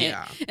moment.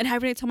 Yeah. And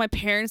having to tell my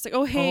parents, like,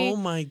 oh, hey, Oh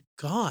my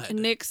God.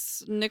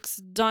 Nick's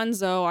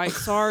dunzo.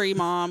 Sorry,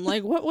 Mom.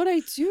 Like, what would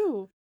I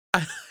do?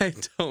 I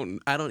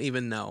don't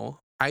even know.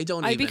 I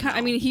don't I'd be even know.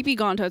 I mean, he'd be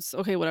gone to it's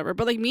okay, whatever.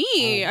 But like me,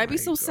 Oh I'd be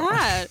my so God.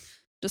 sad.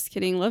 Just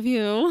kidding. Love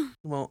you.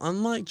 Well,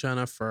 unlike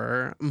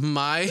Jennifer,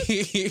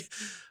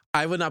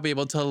 I would not be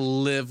able to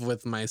live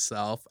with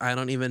myself. I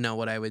don't even know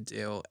what I would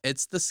do.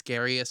 It's the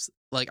scariest.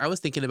 Like, I was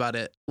thinking about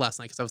it last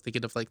night because I was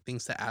thinking of like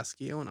things to ask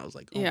you, and I was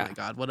like, oh Yeah. my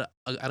God,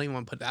 I don't even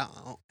want to put that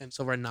out. And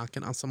so we're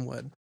knocking on some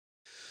wood.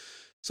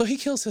 So he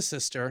kills his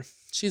sister.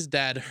 She's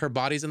dead. Her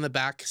body's in the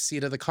back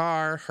seat of the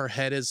car. Her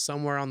head is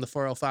somewhere on the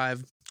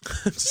 405.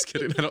 I'm just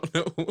kidding. I don't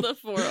know. The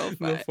 405.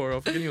 The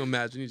 405. Can you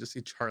imagine? You just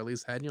see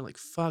Charlie's head and you're like,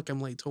 fuck, I'm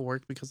late to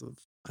work because of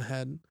a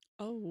head.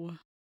 Oh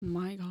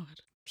my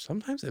God.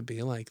 Sometimes it'd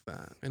be like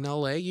that. In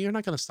LA, you're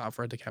not going to stop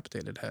for a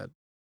decapitated head.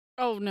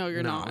 Oh no,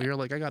 you're No, not. You're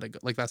like, I got to go.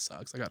 Like, that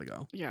sucks. I got to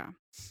go. Yeah.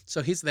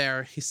 So he's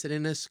there. He's sitting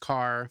in his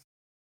car.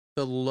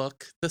 The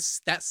look,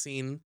 that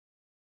scene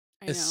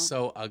I know. is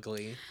so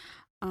ugly.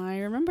 I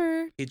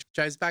remember. He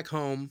drives back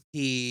home.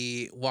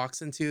 He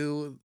walks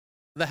into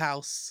the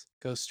house,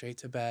 goes straight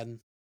to bed.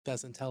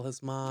 Doesn't tell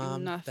his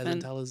mom. Doesn't Nothing.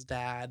 tell his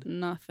dad.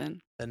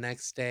 Nothing. The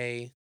next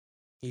day,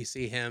 you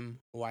see him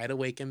wide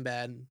awake in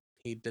bed.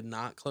 He did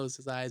not close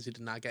his eyes. He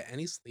did not get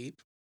any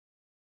sleep.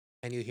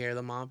 And you hear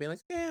the mom be like,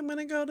 "Hey, I'm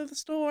gonna go to the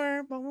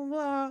store, blah blah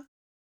blah."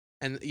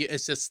 And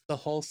it's just the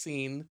whole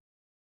scene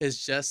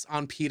is just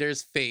on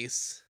Peter's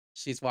face.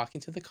 She's walking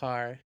to the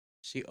car.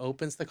 She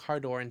opens the car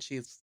door and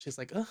she's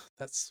like, "Ugh,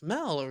 that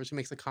smell," or she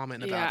makes a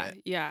comment about Yeah.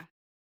 it. Yeah.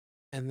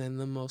 And then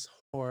the most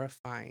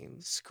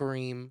horrifying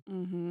scream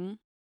Mm-hmm.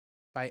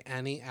 by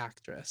any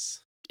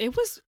actress. It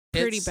was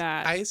pretty It's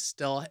bad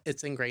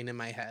it's ingrained in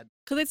my head.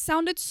 because it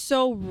sounded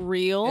so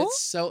real.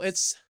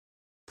 It's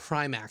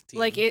prime acting.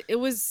 Like it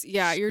was.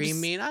 Yeah. You're just.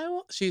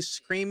 Screaming, she's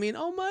screaming,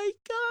 "Oh my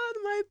God,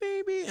 my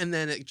baby." And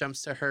then it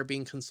jumps to her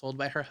being consoled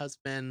by her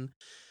husband,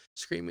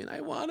 screaming,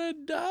 "I want to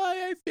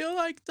die. I feel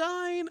like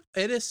dying."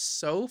 It is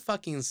so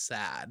fucking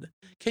sad.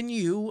 Can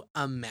you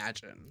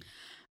imagine?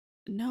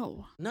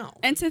 No. No.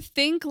 And to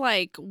think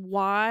like,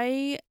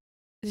 why?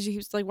 He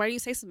was like, why do you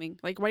say something?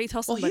 Like, why do you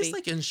tell Well, somebody? he's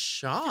like in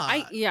shock.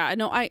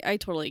 I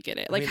totally get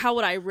it. Like, mean, how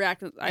would I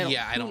react? I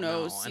I who don't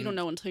knows? know. You don't And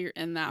know until you're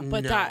in that.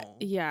 But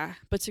no.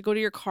 but to go to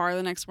your car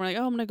the next morning,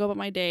 like, oh, I'm gonna go about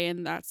my day,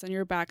 and that's in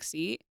your back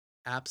seat.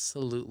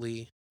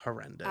 Absolutely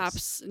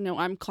horrendous. No,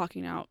 I'm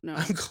clocking out. No,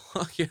 I'm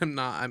clocking.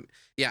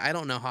 I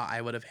don't know how I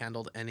would have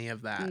handled any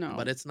of that, No.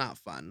 but it's not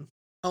fun.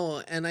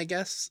 Oh, and I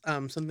guess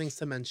some things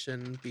to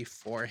mention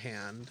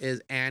beforehand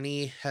is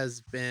Annie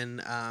has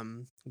been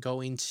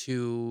going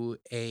to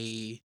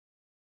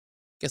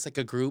like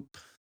a group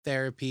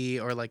therapy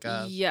or like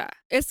a yeah,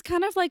 it's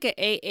kind of like a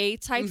AA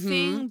type Mhm.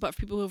 thing, but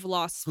for people who've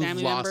lost who've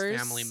family lost members.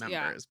 family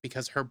Yeah. members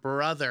because her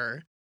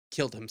brother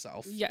killed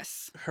himself.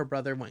 Yes, Her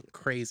brother went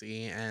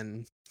crazy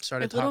and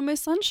started like Little talking.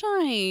 Miss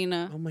Sunshine.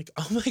 Oh my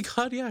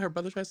God, yeah, her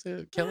brother tries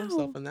to kill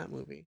himself Wow. in that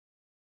movie.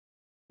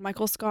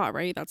 Michael Scott,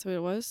 right? That's who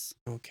it was.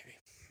 Okay.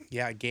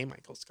 Yeah, gay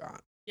Michael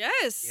Scott.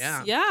 Yes.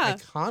 Yeah. Yeah.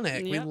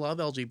 Iconic. We Yep. love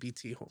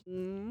LGBT.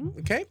 Mm.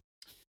 Okay.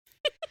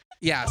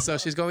 Yeah, so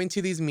she's going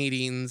to these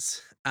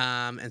meetings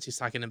and she's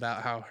talking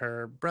about how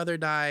her brother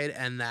died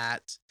and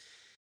that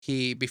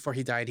before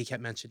he died, he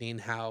kept mentioning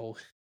how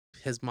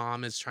his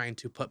mom is trying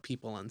to put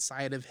people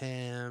inside of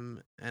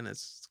him, and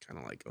it's kind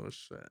of like, oh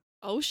shit.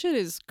 Oh shit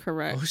is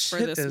correct Oh for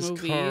shit this is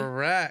movie.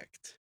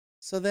 correct.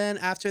 So then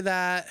after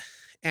that,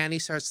 Annie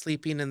starts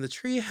sleeping in the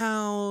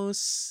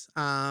treehouse.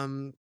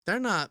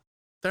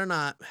 They're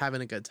not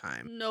having a good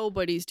time.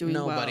 Nobody's doing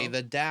Nobody. well.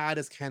 The dad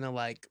is kind of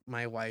like,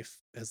 my wife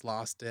has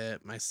lost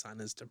it. My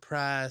son is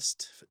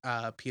depressed.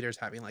 Peter's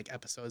having like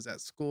episodes at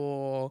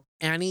school.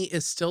 Annie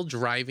is still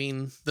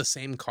driving the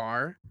same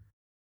car.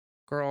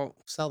 Girl,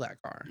 sell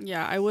that car.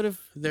 Yeah, I would have.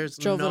 There's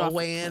Drove it no off a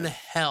way in cliff.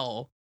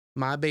 hell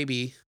my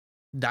baby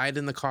died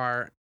in the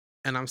car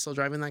and I'm still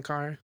driving that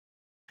car.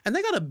 And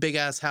they got a big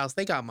ass house.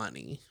 They got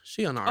money.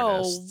 She an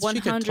artist. She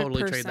could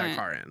totally trade that 100%.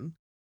 car in.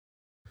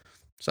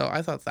 So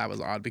I thought that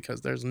was odd because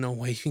there's no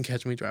way you can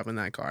catch me driving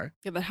that car.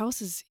 Yeah, the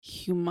house is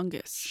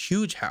humongous.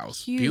 Huge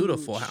house.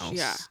 Beautiful Huge. house.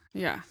 Yeah,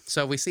 yeah.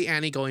 So we see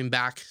Annie going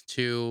back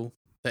to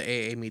the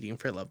AA meeting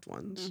for loved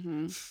ones.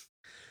 hmm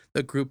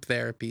The group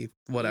therapy,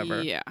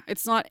 whatever. Yeah,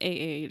 it's not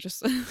AA.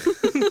 Just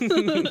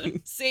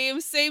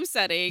same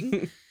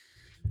setting.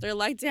 They're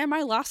like, damn,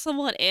 I lost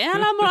someone and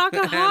I'm an And I'm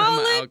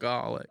alcoholic. an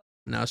alcoholic.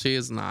 No, she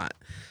is not.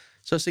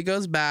 So she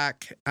goes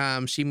back.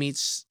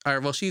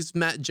 She's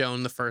met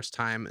Joan the first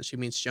time. She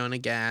meets Joan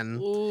again.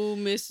 Oh,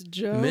 Miss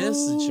Joan. Miss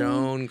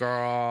Joan,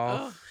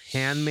 girl. Oh,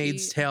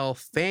 Handmaid's she- Tale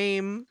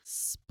fame.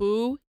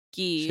 Spooky.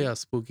 She a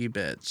spooky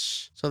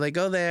bitch. So they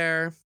go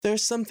there.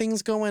 There's some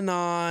things going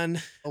on.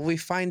 We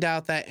find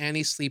out that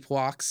Annie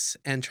sleepwalks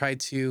and tried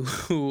to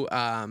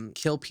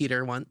kill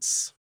Peter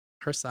once,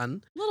 her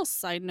son, Little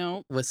side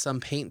note. with some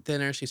paint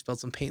thinner. She spilled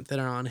some paint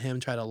thinner on him,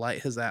 tried to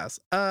light his ass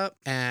up,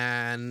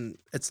 and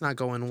it's not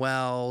going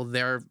well.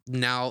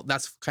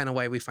 That's kind of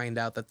why we find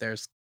out that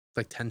there's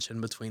like tension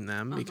between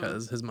them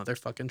because his mother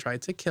fucking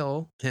tried to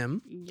kill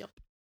him. Yep.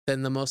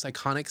 Then the most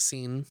iconic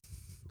scene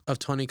of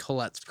Toni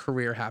Collette's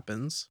career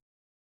happens.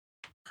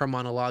 Her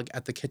monologue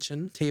at the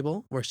kitchen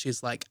table where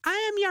she's like, "I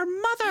am your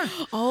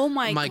mother." Oh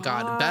my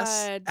God,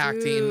 best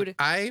dude.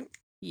 acting.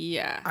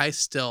 Yeah. I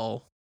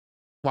still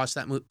watched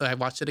that movie. I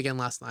watched it again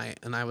last night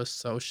and I was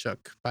so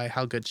shook by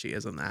how good she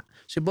is in that.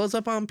 She blows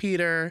up on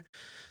Peter.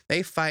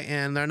 They fight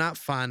in. They're not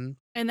fun.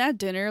 And that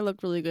dinner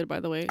looked really good,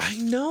 by the way. I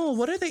know.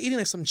 What are they eating?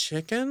 Like some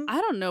chicken?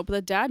 I don't know, but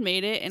the dad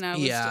made it, and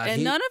Yeah,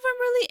 and none of them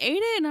really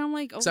ate it, and I'm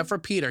like, oh, Except for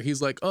Peter.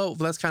 He's like, oh, well,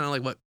 that's kind of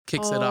like what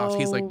kicks it off.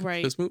 He's like, Oh,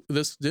 right.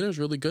 this dinner's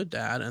really good,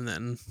 Dad. And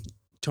then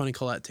Toni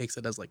Collette takes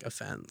it as like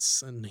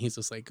offense. And he's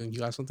just like, you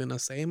got something to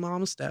say,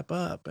 Mom? Step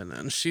up. And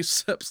then she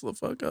steps the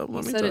fuck up.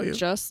 Let me said tell it you.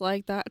 just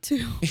like that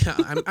too. Yeah,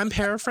 I'm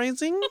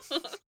paraphrasing,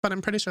 but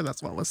I'm pretty sure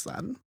that's what was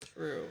said.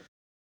 True.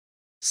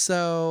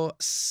 So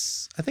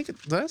I think,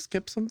 did I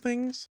skip some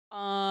things?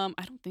 I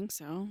don't think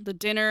so. The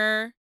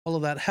dinner, All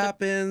of that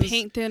happens.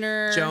 paint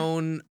dinner.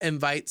 Joan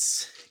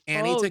invites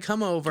Annie Oh, to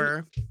come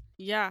over.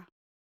 Yeah.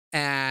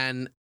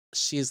 And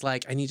she's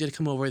like, I need you to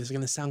come over. This is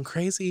going to sound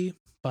crazy,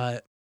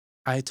 but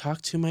I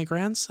talked to my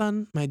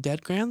grandson, my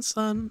dead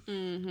grandson.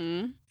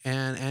 Mm-hmm.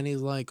 And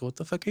Annie's like, what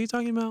the fuck are you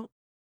talking about?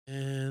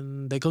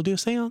 And they go do a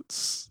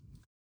seance.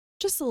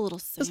 Just a little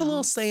seance. Just a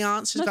little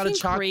seance. She's got a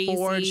Nothing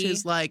chalkboard. crazy.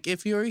 She's like,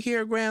 if you're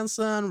here,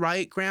 grandson,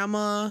 right,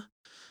 grandma?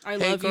 I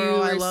Hey, love girl,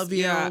 you. I or love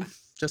you. Yeah.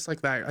 Just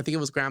like that. I think it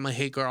was grandma,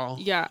 hey, girl.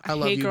 Yeah. I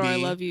love hey, you, girl, I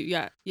B. love you.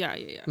 Yeah. Yeah.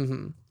 Yeah. Yeah.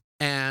 hmm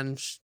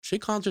And she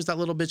conjures that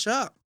little bitch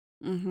up.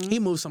 Mm-hmm. He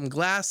moves some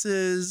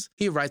glasses.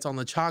 He writes on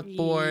the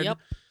chalkboard. Yep.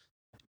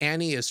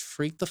 Annie is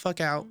freaked the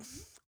fuck out.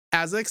 Mhm.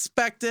 As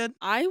expected.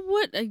 I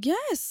would,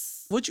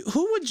 yes.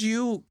 Who would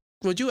you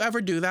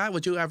ever do that?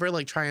 Would you ever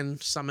like try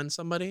and summon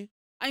somebody?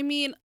 I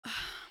mean,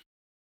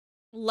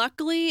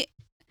 luckily,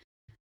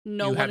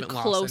 no You one haven't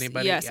lost close.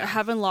 anybody? Yes, Yeah. I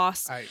haven't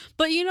lost. I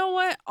But you know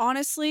what?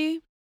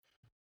 Honestly,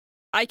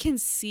 I can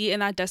see in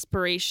that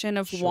desperation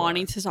of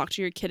wanting Sure. to talk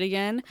to your kid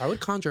again.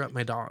 would conjure up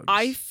my dogs.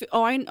 I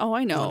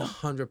know.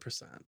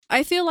 100%.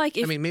 I feel like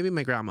if I mean, maybe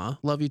my grandma.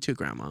 Love you too,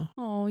 grandma.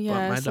 oh my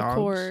yes, of dogs,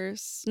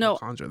 course. I'll No,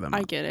 conjure them I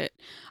up. get it.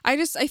 I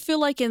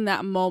feel like in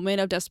that moment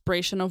of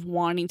desperation of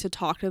wanting to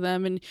talk to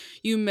them and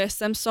you miss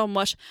them so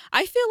much,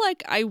 I feel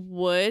like I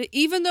would,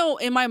 even though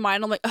in my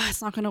mind I'm like, oh,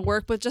 it's not gonna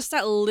work, but just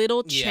that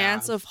little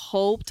chance Yeah. of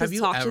hope to Have you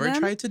talk to ever them.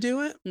 tried to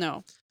do it?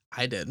 No,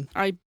 I did.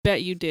 I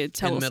bet you did.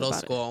 Tell In us middle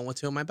about school with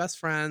two of my best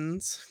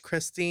friends,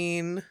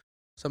 Christine,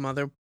 some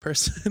other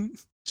person,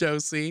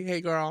 Josie.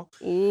 Hey, girl.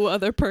 it. Ooh,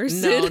 other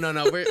person.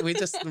 No.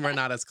 We're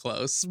not as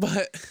close,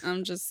 but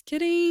I'm just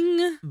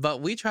kidding.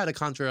 we try to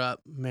conjure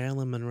up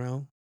Marilyn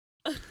Monroe.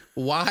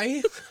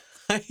 Why?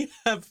 I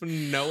have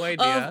no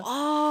idea. Of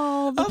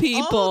all the Of all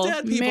people,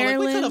 dead people, like, we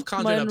Marilyn could have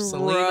conjured up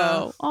Selena.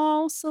 Monroe.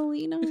 Oh,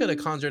 Selena. We could have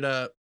conjured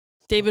up.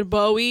 David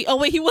Bowie. Oh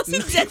wait, he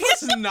wasn't He dead.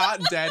 was not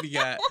dead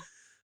yet.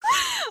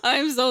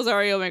 I'm so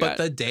sorry. Oh my But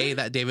god. the day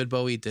that David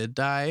Bowie did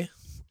die,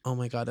 oh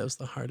my god, it was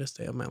the hardest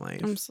day of my life.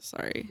 I'm so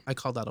sorry. I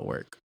called out of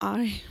work.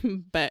 I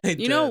bet. I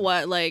You know did.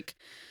 what? Like,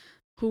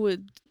 who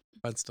would?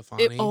 Gwen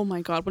Stefani. Oh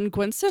my god! When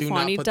Gwen Do not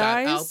Stefani put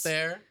dies, that out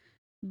there.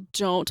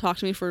 don't talk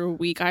to me for a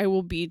week.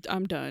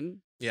 I'm done.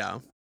 Yeah,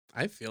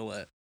 I feel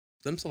it.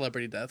 Them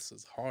celebrity deaths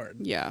is hard.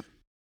 Yeah.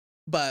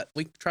 But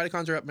we try to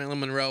conjure up Marilyn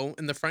Monroe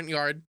in the front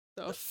yard.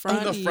 The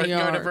front, the front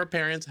yard of yard. her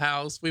parents'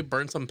 house. We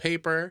burned some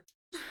paper.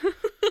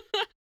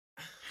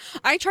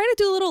 I try to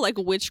do little like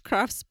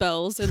witchcraft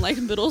spells in like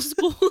middle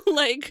school,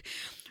 like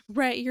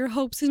write your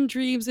hopes and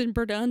dreams in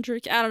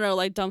Berdundrick. I don't know,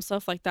 like dumb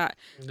stuff like that.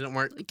 It didn't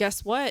work.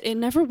 Guess what? It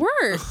never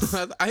worked.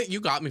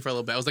 You got me for a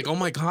little bit. I was like, oh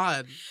my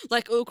god.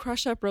 Like, oh,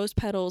 crush up rose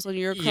petals on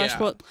your crush. Yeah.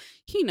 But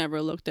he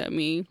never looked at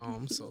me. Oh,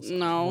 I'm so sorry.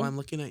 No. Well, I'm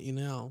looking at you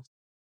now.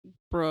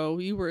 Bro,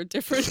 you were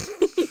different.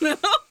 No.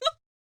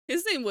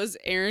 His name was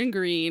Aaron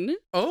Green.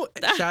 Oh,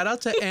 shout out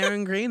to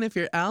Aaron Green. If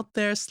you're out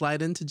there,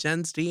 slide into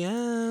Jen's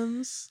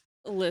DMs.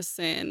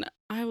 Listen,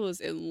 I was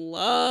in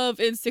love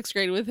in 6th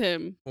grade with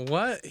him.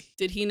 What?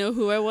 Did he know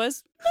who I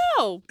was?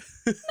 No,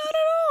 not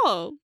at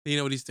all. You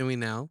know what he's doing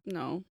now?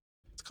 No,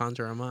 Let's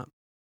conjure him up.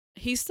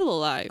 he's still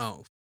alive.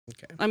 Oh,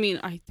 okay. I mean,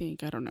 I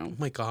think. I don't know. Oh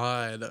my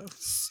god.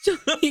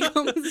 He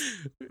comes-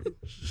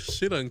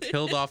 She done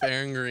killed off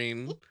Aaron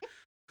Green.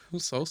 I'm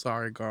so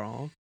sorry,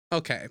 girl.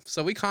 Okay,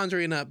 so we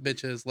conjuring up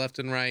bitches left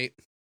and right.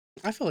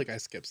 I feel like I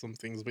skipped some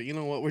things, but you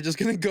know what? We're just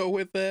gonna go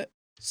with it.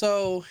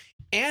 So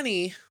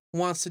Annie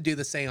wants to do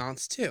the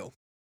seance too.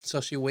 So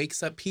she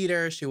wakes up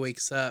Peter. She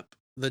wakes up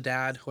the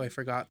dad, who I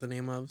forgot the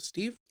name of.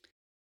 Steve?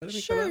 Did I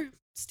make that up? Sure.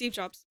 Steve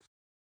Jobs.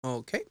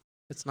 Okay.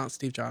 It's not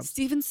Steve Jobs.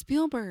 Steven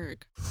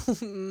Spielberg.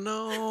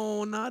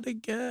 No, not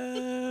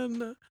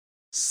again.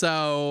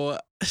 So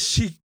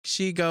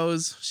she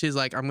goes, she's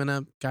like, I'm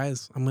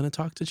gonna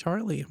talk to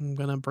Charlie. I'm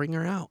gonna bring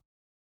her out.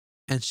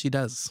 And she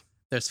does.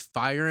 There's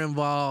fire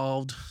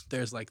involved.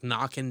 There's like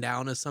knocking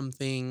down of some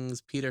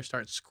things. Peter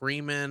starts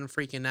screaming,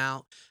 freaking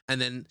out.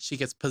 And then she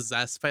gets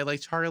possessed by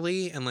like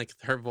Charlie and like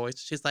her voice.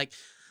 She's like,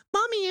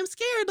 Mommy, I'm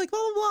scared, like blah,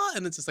 blah, blah.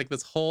 And it's just like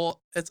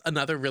it's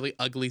another really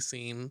ugly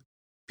scene.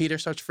 Peter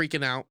starts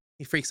freaking out.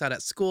 He freaks out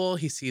at school.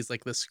 He sees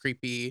like this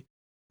creepy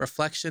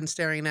reflection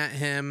staring at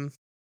him.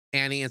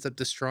 Annie ends up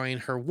destroying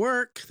her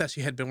work that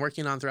she had been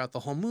working on throughout the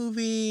whole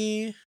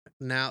movie.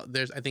 Now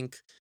I think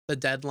the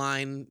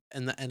deadline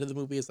and the end of the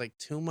movie is like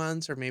 2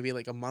 months or maybe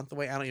like a month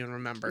away. I don't even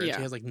remember. Yeah.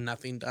 She has like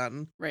nothing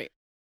done. Right.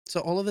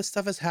 So all of this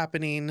stuff is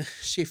happening.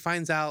 She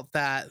finds out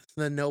that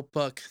the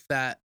notebook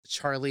that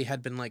Charlie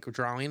had been like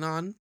drawing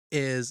on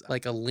is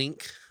like a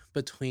link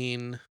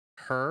between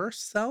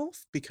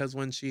herself, because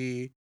when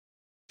she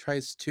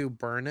tries to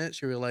burn it,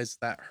 she realizes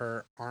that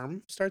her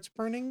arm starts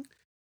burning.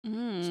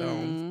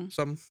 Mm.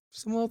 So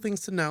some little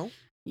things to know.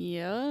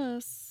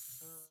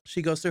 Yes.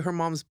 She goes through her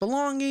mom's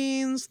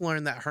belongings,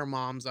 learn that her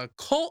mom's a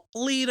cult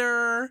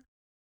leader.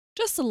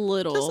 Just a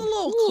little. Just a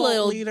little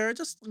cult leader.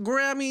 Just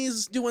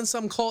Grammys doing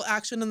some cult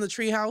action in the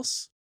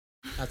treehouse.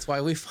 That's why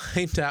we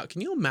find out.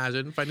 Can you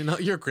imagine finding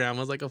out your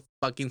grandma's like a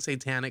fucking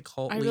satanic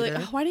cult leader?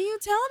 Why didn't you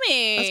tell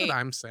me? That's what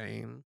I'm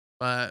saying.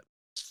 But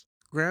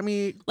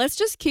Grammy. Let's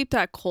just keep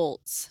that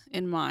cult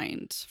in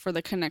mind for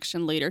the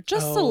connection later.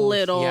 Just a Oh,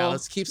 little. Yeah,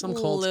 let's keep some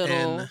cults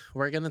little. in.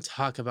 We're going to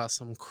talk about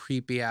some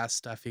creepy ass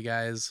stuff, you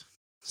guys.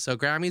 So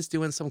Grammy's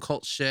doing some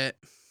cult shit.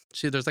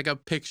 There's like a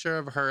picture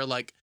of her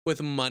like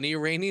with money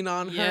raining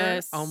on her.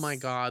 Oh my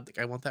Yes. God. Like,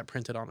 I want that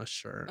printed on a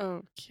shirt.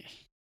 Okay.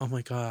 Oh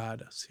my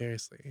God.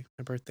 Seriously.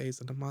 My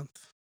birthday's in a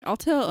month. I'll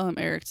tell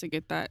Eric to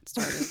get that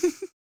started.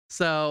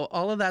 So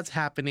all of that's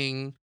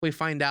happening. We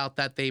find out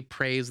that they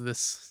praise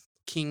this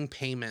King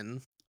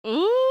Payman.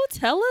 Ooh,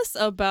 tell us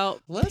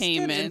about Let's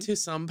payment. get into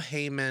some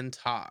Payman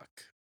talk.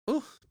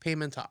 Ooh,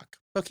 Payman talk.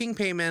 So King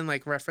Payman,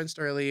 like referenced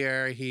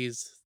earlier,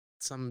 he's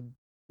some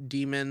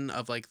demon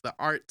of like the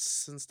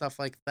arts and stuff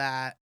like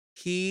that.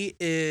 He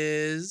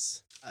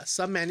is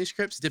some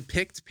manuscripts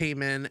depict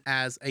Payman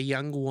as a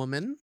young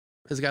woman.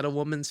 Has got a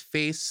woman's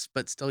face,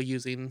 but still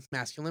using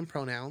masculine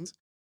pronouns,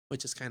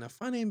 which is kind of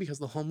funny because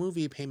the whole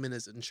movie Payman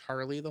is in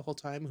Charlie the whole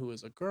time, who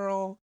is a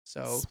girl.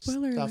 So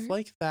Spoiler stuff alert.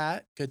 like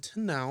that. Good to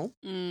know.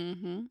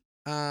 Mm-hmm.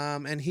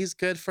 And he's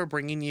good for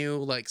bringing you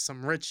like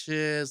some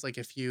riches. Like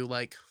if you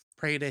like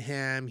pray to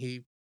him,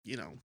 he, you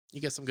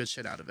get some good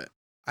shit out of it.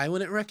 I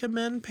wouldn't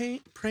recommend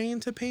praying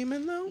to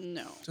Payman though,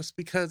 No. just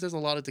because there's a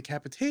lot of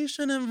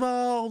decapitation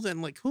involved,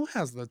 and like who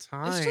has the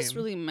time? It's just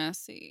really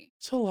messy.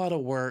 It's a lot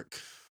of work.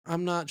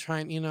 I'm not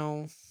trying,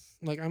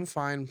 like I'm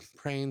fine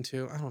praying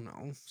to, I don't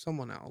know,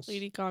 someone else.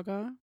 Lady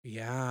Gaga.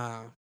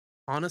 Yeah.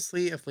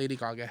 Honestly, if Lady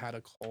Gaga had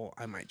a cult,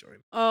 I might join.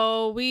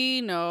 Oh,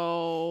 we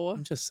know.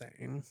 I'm just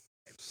saying.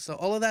 So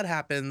all of that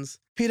happens.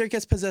 Peter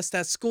gets possessed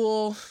at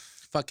school.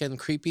 Fucking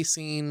creepy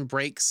scene,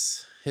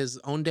 breaks his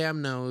own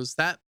damn nose.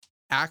 That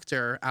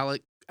actor,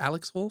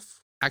 Alex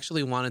Wolff,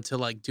 actually wanted to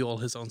like do all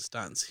his own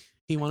stunts.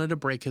 He wanted to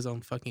break his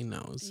own fucking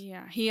nose.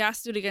 Yeah, he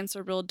asked it against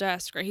a real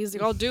desk, right? He's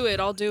like, I'll do it.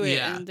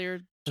 Yeah. And they're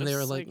just And they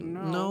were like,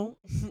 no,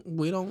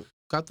 we don't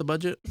got the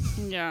budget.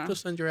 Yeah.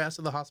 Just send your ass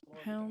to the hospital.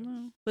 Hell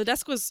no. The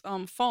desk was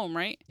foam,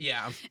 right?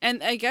 Yeah.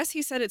 And I guess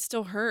he said it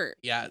still hurt.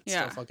 Yeah, it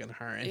Yeah. still fucking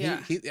hurt. And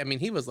Yeah.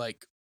 he was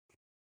like,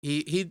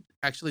 he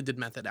actually did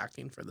method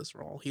acting for this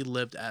role. He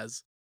lived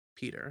as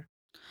Peter.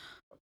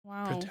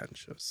 Wow.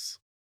 Pretentious.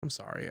 I'm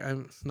sorry.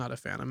 I'm not a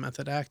fan of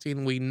method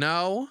acting. We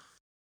know.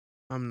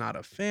 I'm not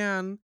a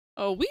fan.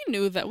 Oh, we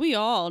knew that. We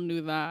all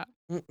knew that.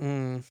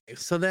 Mm-mm.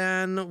 So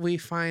then we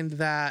find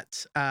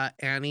that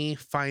Annie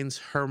finds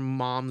her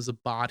mom's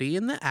body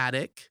in the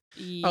attic.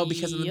 Oh,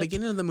 because in the Yep.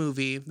 beginning of the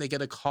movie, they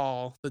get a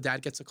call. The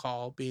dad gets a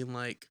call being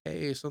like,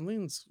 hey,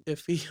 something's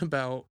iffy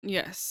about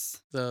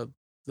Yes. the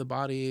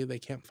body. They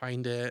can't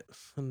find it.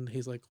 And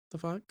he's like, what the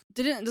fuck?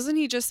 Doesn't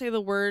he just say the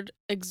word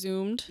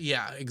exhumed?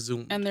 Yeah,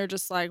 exhumed. And they're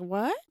just like,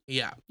 what?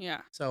 Yeah.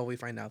 Yeah. So we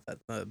find out that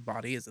the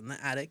body is in the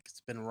attic.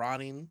 It's been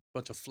rotting.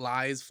 Bunch of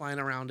flies flying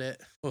around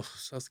it. Oh,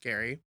 so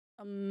scary.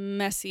 A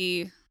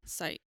messy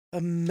sight.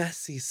 A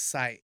messy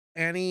sight.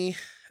 Annie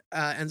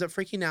ends up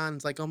freaking out and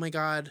is like, oh my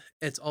God,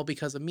 it's all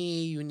because of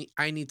me.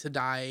 I need to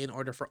die in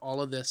order for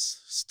all of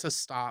this to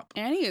stop.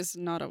 Annie is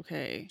not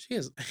okay. She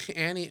is.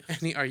 Annie,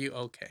 are you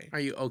okay? Are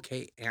you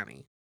okay,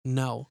 Annie?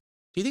 No.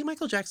 Do you think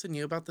Michael Jackson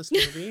knew about this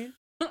movie?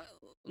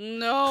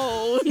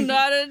 No,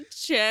 not a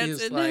chance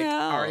He's in like,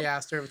 hell. Ari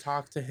Aster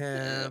talked to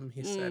him.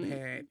 He said, Mm.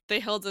 hey. They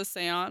held a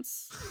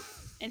seance,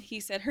 and he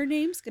said her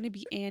name's gonna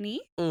be Annie.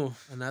 Oh,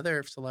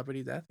 another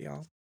celebrity death,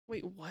 y'all.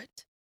 Wait, what?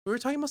 We were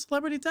talking about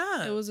celebrity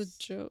death. It was a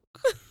joke.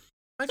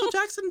 Michael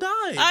Jackson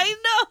died. I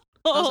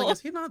know. I was like,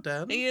 is he not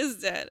dead? He is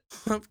dead.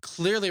 I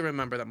clearly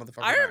remember that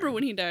motherfucker. I remember dying.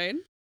 when he died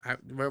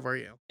Where were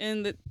you?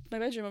 in my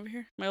bedroom over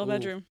here, my old Ooh.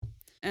 bedroom,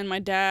 and my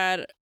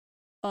dad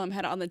had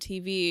it on the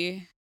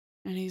TV,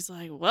 and he's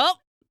like, "Well,"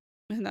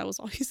 and that was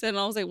all he said, and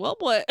I was like, "Well,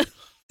 what?"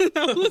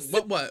 That was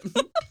What?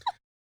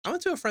 I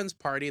went to a friend's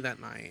party that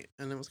night,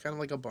 and it was kind of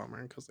like a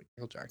bummer because like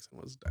Michael Jackson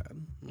was dead.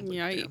 I was like,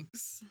 damn.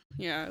 Yikes.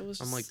 Yeah, it was.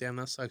 I'm like, just- damn,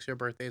 that sucks. Your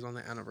birthday's on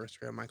the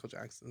anniversary of Michael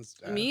Jackson's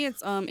death. Me,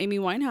 it's Amy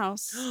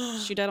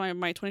Winehouse. She died on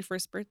my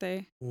 21st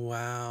birthday.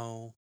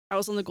 Wow, I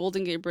was on the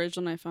Golden Gate Bridge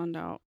when I found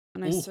out,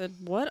 and I Ooh. said,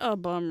 "What a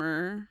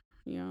bummer."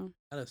 Yeah.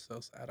 that is so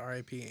sad.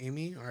 R.I.P.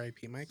 Amy.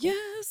 R.I.P. Michael.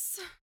 Yes.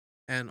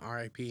 And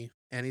R.I.P.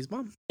 Annie's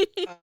mom.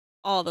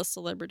 All the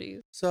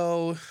celebrities.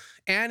 So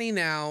Annie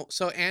now.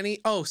 So Annie.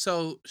 Oh,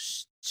 so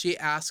she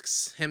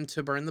asks him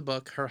to burn the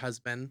book. Her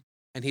husband.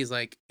 And he's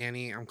like,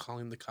 Annie, I'm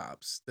calling the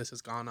cops. This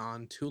has gone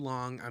on too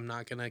long. I'm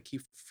not going to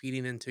keep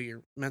feeding into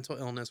your mental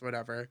illness or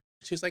whatever.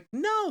 She's like,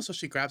 no. So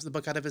she grabs the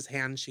book out of his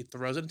hand. She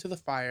throws it into the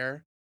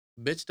fire.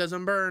 Bitch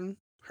doesn't burn.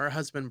 Her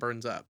husband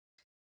burns up.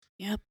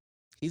 Yep.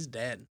 He's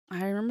dead.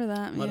 I remember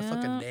that.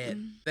 Motherfucking yeah.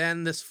 dead.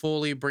 Then this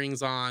fully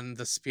brings on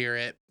the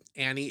spirit.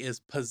 Annie is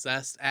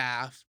possessed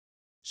AF.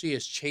 She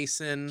is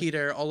chasing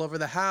Peter all over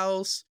the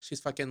house. She's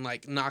fucking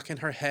like knocking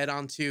her head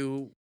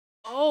onto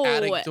Oh,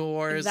 attic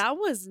doors. that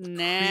was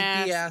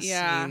nasty. ass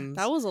Yeah, scenes.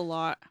 that was a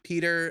lot.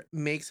 Peter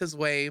makes his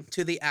way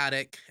to the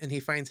attic and he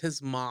finds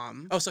his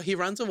mom. Oh, so he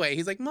runs away.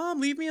 He's like,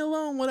 Mom, leave me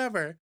alone,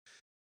 whatever.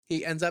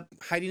 He ends up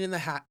hiding in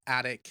the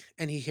attic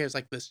and he hears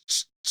like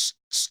this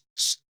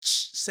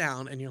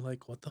sound. And you're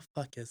like, what the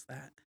fuck is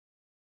that?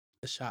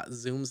 The shot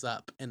zooms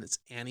up and it's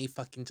Annie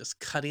fucking just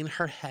cutting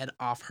her head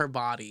off her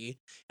body.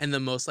 And the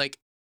most like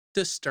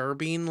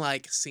disturbing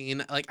like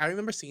scene. Like I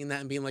remember seeing that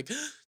and being like,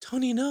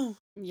 Tony, no,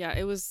 Yeah,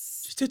 it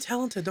was. she's too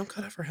talented. Don't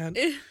cut off her head.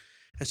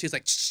 And she's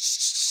like,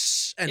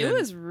 shh. And it then,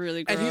 was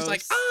really gross. and he's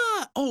like,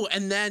 ah. Oh,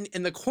 and then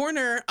in the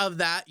corner of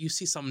that, you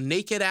see some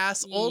naked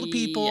ass old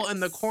people in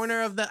the Yes.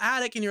 corner of the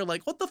attic. And you're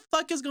like, what the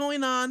fuck is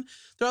going on?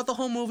 Throughout the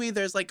whole movie,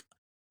 there's like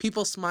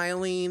people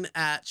smiling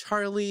at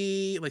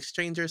Charlie, like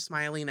strangers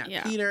smiling at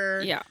Yeah.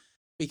 Peter. Yeah.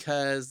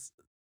 Because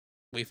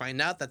we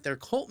find out that they're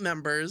cult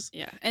members.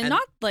 Yeah. And, And-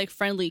 not like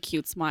friendly,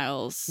 cute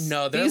smiles.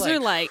 No, they're These like, are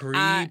like,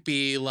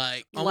 creepy,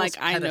 like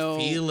almost I know.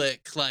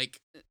 pedophilic,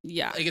 like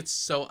yeah. it's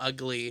so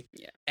ugly.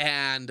 Yeah.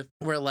 And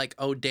we're like,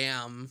 oh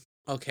damn.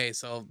 Okay,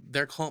 so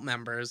they're cult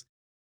members.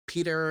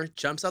 Peter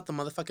jumps out the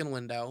motherfucking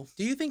window.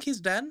 Do you think he's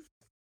dead?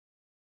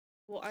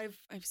 Well, I've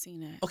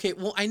seen it. Okay,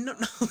 well I know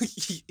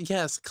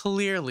yes,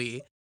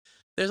 clearly.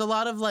 There's a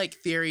lot of like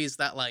theories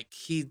that like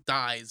he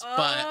dies,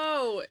 but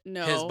Oh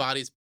no. his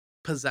body's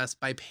possessed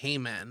by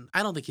Payman.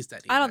 I don't think he's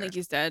dead I don't either. think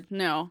he's dead.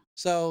 No.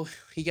 So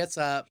he gets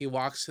up, he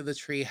walks to the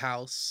tree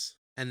house,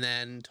 and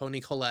then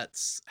Tony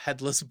Collette's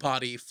headless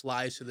body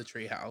flies to the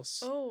tree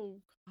house. Oh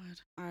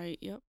God.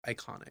 Yep.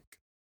 Iconic.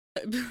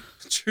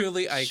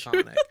 Truly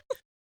iconic.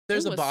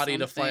 There's a was body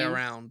to fly something.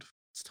 around.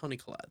 It's Tony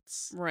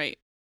Collette's. Right.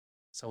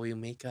 So we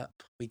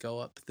go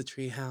up the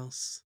tree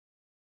house.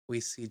 We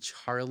see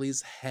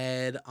Charlie's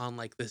head on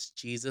like this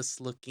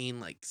Jesus looking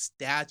like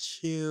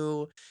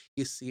statue.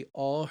 You see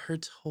all her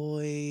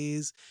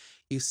toys.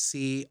 You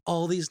see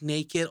all these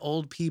naked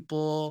old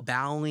people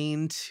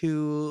bowing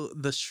to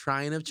the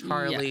shrine of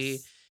Charlie.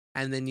 Yes.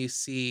 And then you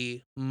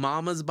see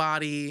Mama's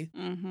body,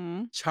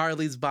 Mm-hmm.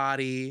 Charlie's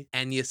body,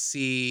 and you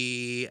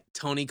see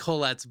Tony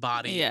Collette's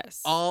body.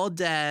 Yes. All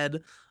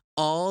dead,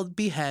 all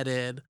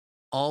beheaded,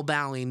 all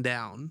bowing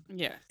down.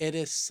 Yeah. It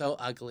is so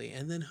ugly.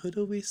 And then who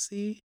do we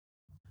see?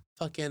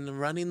 Fucking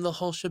running the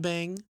whole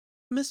shebang.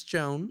 Miss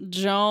Joan.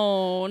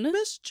 Joan.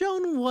 Miss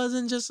Joan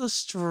wasn't just a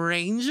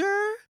stranger.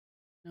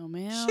 No,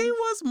 ma'am.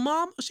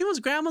 She was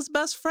grandma's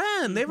best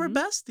friend. They were Mhm.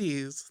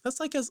 besties.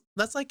 That's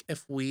like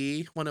if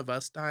one of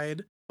us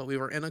died, but we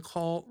were in a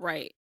cult.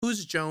 Right.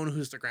 Who's Joan?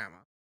 Who's the grandma?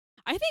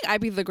 I think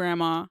I'd be the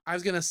grandma. I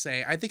was gonna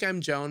say, I think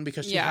I'm Joan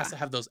because she Yeah. has to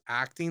have those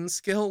acting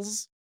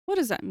skills. What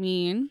does that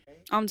mean?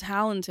 I'm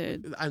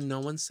talented.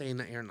 No one's saying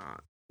that you're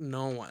not.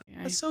 No one.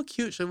 Okay. That's so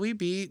cute. Should we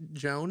be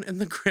Joan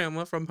and the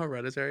grandma from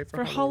Hereditary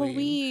For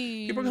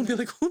Halloween. People are gonna be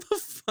like, who the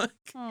fuck?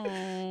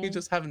 Oh. You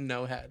just have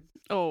no head.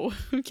 Oh,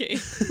 okay.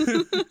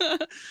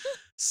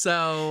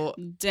 So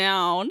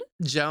Down.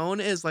 Joan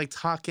is like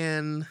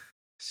talking.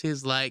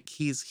 She's like,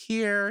 he's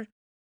here.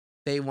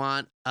 They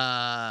want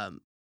a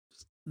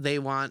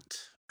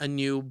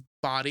new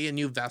body, a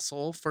new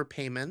vessel for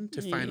Payman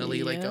to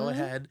finally like go Yeah.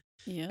 ahead.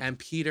 Yeah. And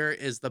Peter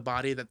is the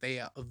body that they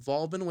have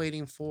all been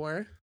waiting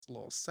for. It's a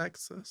little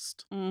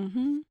sexist.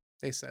 Mm-hmm.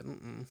 They said,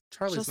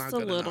 Charlie's Just not a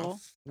good little.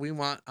 enough. We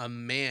want a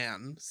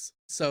man's.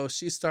 So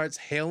she starts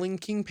hailing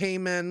King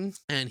Payman,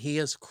 and he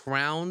is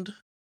crowned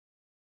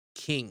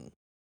king.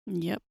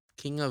 Yep.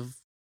 King of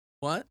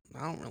what?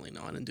 I don't really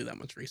know. I didn't do that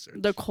much research.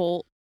 The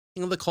cult.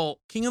 King of the cult.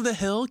 King of the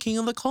hill. King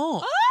of the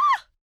cult.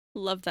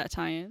 Love that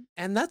tie-in.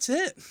 And that's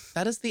it.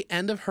 That is the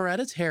end of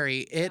Hereditary.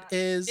 It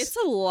is. It's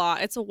a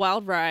lot. It's a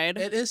wild ride.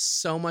 It is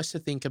so much to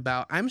think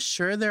about. I'm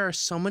sure there are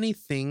so many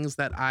things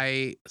that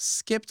I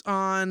skipped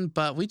on,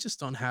 but we just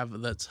don't have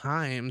the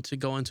time to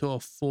go into a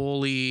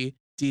fully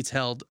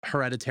detailed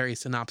Hereditary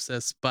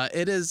synopsis. But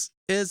it is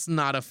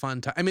not a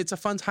fun time. I mean, it's a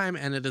fun time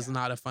and it is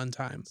not a fun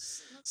time.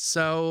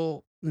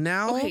 So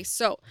now. Okay,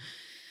 so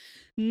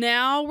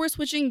now we're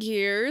switching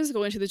gears,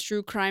 going to the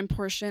true crime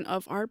portion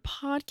of our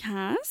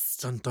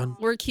podcast. Dun, dun.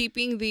 We're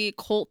keeping the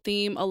cult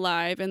theme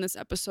alive in this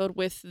episode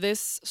with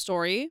this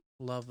story.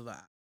 Love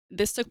that.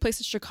 This took place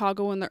in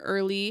Chicago in the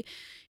early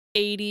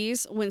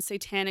 80s when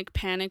Satanic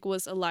Panic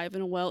was alive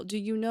and well. Do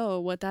you know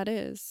what that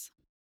is?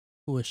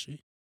 Who is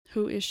she?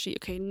 Who is she?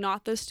 Okay,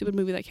 not the stupid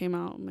movie that came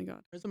out. Oh my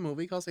God. There's a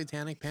movie called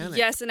Satanic Panic.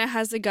 Yes, and it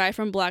has the guy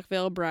from Black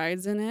Veil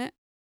Brides in it.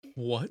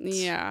 What?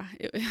 Yeah.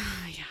 Yeah.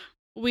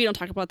 We don't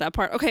talk about that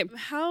part. Okay,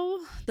 how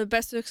the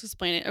best to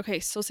explain it. Okay,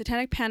 so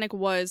Satanic Panic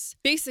was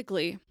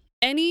basically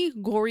any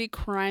gory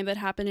crime that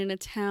happened in a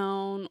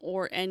town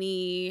or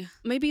any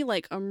maybe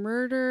like a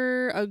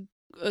murder,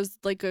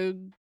 like a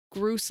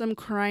gruesome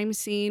crime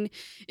scene.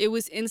 It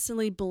was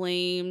instantly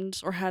blamed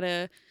or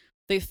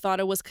they thought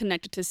it was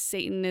connected to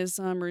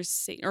Satanism or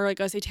like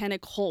a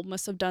satanic cult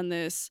must have done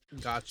this.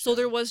 Gotcha. So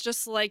there was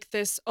just like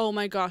this, oh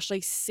my gosh,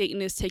 like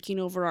Satan is taking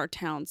over our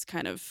towns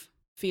kind of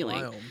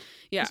feeling. Wild.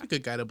 Yeah. He's a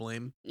good guy to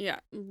blame. Yeah,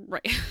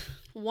 right.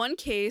 One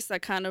case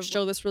that kind of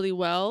showed this really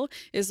well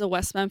is the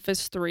West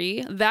Memphis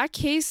 3. That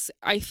case,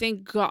 I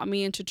think, got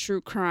me into true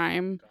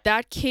crime.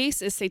 That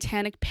case is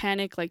Satanic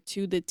Panic, like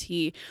to the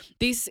T.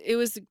 These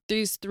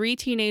 3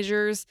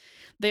 teenagers.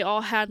 They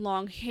all had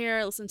long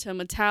hair, listened to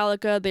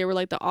Metallica. They were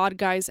like the odd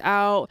guys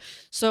out.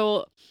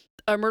 So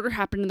a murder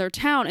happened in their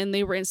town, and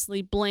they were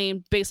instantly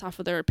blamed based off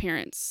of their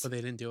appearance. But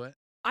they didn't do it.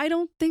 I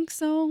don't think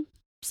so.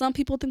 Some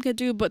people think they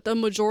do, but the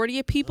majority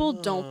of people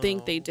don't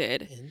think they Oh,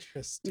 did.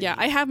 Interesting. Yeah,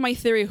 I have my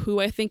theory who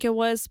I think it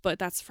was, but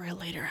that's for a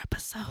later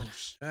episode. Oh,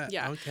 shit.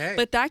 Yeah. Okay.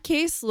 But that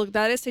case, look,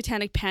 that is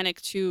Satanic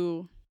Panic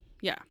to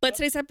Yeah. But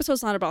today's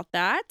episode's not about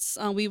that.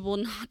 We will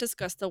not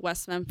discuss the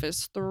West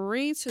Memphis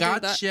 3 today.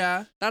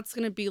 Gotcha. That's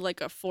gonna be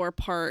like a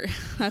 4-part.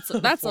 That's a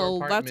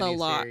lot.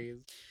 miniseries.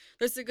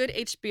 There's a good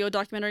HBO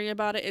documentary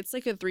about it. It's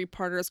like a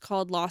 3-parter. It's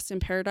called Lost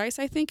in Paradise.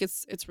 I think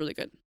it's really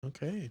good.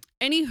 Okay.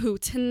 Anywho,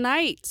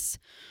 tonight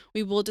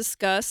we will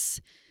discuss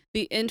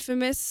the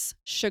infamous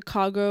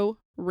Chicago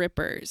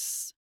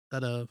Rippers.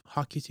 That a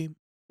hockey team?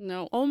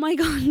 No. Oh my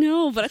God,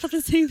 no. But I thought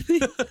the same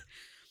thing.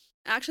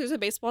 Actually, there's a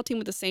baseball team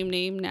with the same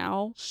name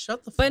now.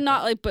 Shut the fuck But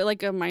not up. like, but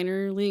like a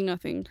minor league,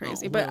 nothing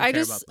crazy. we But don't I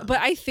care just, about but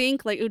them. I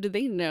think like, oh, do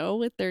they know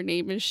what their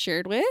name is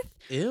shared with?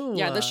 Ew.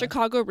 Yeah, the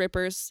Chicago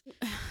Rippers.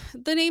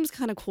 The name's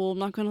kind of cool, I'm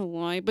not gonna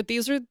lie. But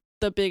these are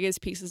the biggest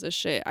pieces of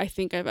shit I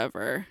think I've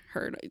ever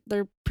heard.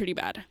 They're pretty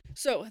bad.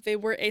 So they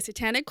were a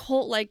satanic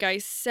cult, like I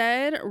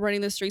said,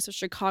 running the streets of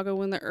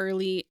Chicago in the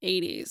early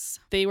 80s.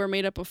 They were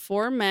made up of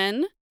 4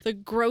 men. The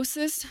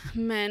grossest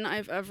men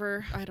I've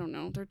ever, I don't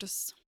know, they're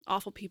just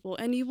awful people.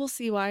 And you will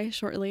see why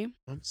shortly.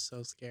 I'm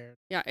so scared.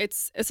 Yeah,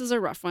 this is a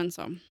rough one.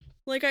 So,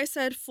 like I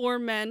said, 4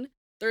 men.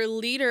 Their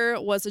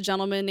leader was a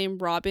gentleman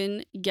named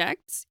Robin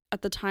Gecht.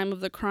 At the time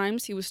of the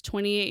crimes, he was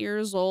 28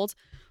 years old.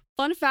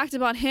 Fun fact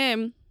about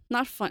him,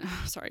 not fun,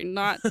 sorry,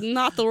 not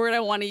the word I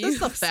want to use.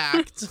 Just a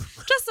fact.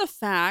 Just a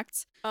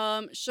fact.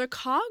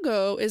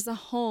 Chicago is the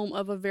home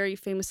of a very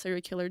famous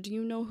serial killer. Do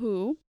you know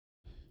who?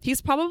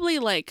 He's probably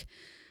like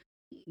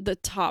the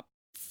top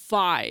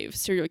 5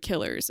 serial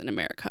killers in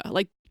America.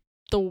 Like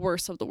the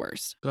worst of the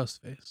worst.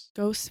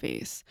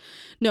 Ghostface.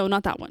 No,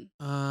 not that one.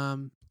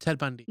 Ted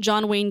Bundy.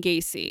 John Wayne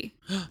Gacy.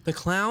 The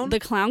clown? The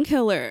clown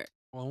killer.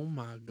 Oh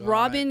my God.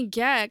 Robin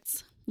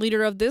Gecht,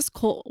 leader of this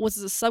cult, was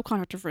a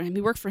subcontractor for him.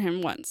 He worked for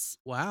him once.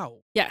 Wow.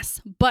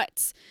 Yes,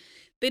 but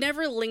they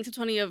never linked him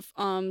to any of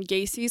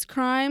Gacy's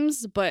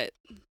crimes, but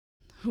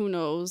who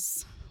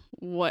knows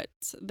what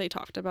they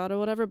talked about or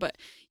whatever. But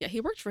yeah, he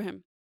worked for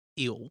him.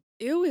 Ew.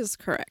 Ew is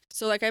correct.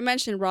 So like I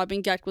mentioned,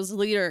 Robin Gecht was the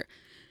leader.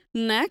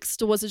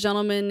 Next was a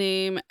gentleman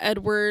named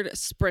Edward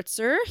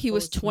Spritzer. He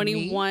was it's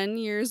 21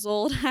 years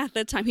old at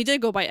the time. He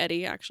did go by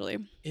Eddie, actually.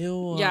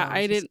 Ew. Yeah,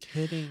 I just didn't-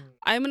 kidding.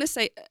 I'm going to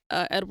say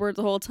Edward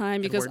the whole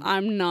time because Edward.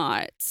 I'm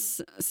not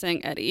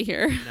saying Eddie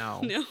here. No.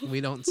 No. We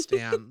don't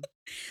stand.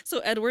 So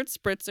Edward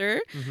Spritzer,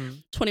 Mm-hmm.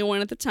 21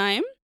 at the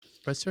time.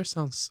 Spritzer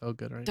sounds so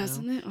good right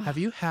Doesn't now. it? Have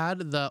you had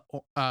the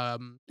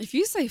If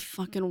you say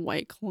fucking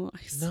White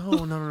Claws.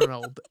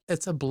 No.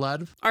 It's a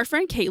blood. Our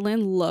friend Caitlin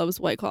loves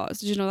White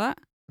Claws. Did you know that?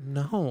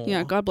 No.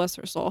 Yeah, God bless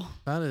her soul.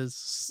 That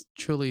is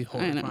truly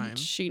I know. horrifying.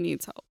 She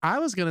needs help. I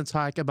was gonna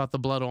talk about the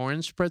blood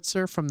orange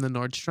spritzer from the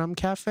Nordstrom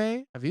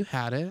Cafe. Have you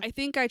had it? I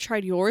think I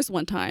tried yours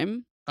one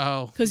time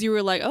Oh, because you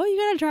were like, oh, you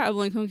gotta try it. I'm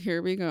like, oh,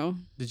 here we go.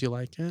 did you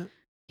like it?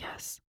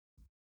 Yes.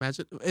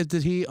 Imagine.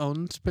 Did he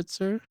own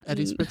Spritzer?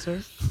 Eddie Mm.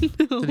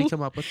 Spritzer? No. Did he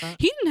come up with that?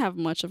 He didn't have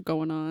much of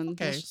going on.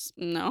 Okay.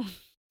 No.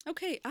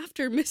 Okay,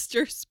 after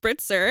Mr.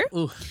 Spritzer,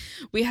 Ooh.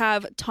 we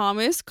have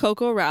Thomas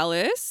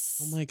Kokorales.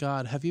 Oh my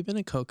God. Have you been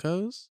to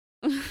Coco's?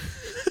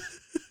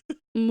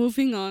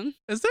 Moving on.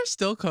 Is there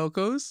still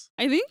Coco's?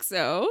 I think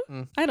so.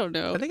 Mm. I don't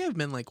know. I think I've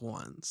been like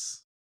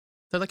once.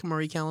 They're like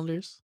Marie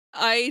calendars.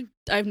 I've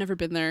never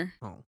been there.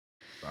 Oh,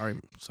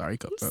 sorry,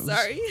 Coco's.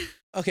 Sorry.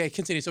 Okay,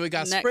 continue. So we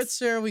got Next.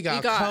 Spritzer, we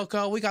got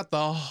Coco, we got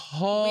the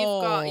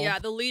whole. We've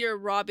got the leader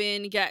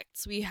Robin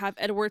Gecht. We have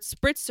Edward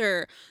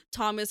Spritzer,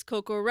 Thomas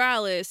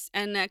Kokorales,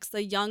 and next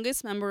the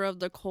youngest member of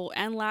the cult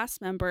and last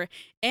member,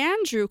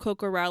 Andrew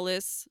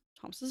Kokorales,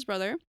 Thomas's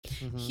brother.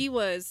 Mhm. He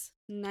was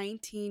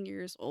 19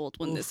 years old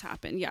when this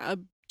happened. Yeah, a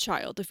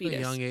child, a At a fetus.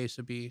 young age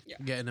to be Yeah.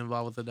 getting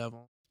involved with the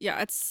devil. Yeah,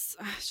 it's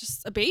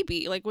just a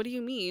baby. Like, what do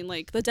you mean?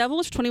 Like, the devil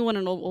is 21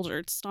 and older.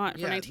 It's not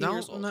for 19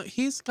 years old. No,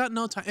 he's got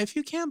no time. If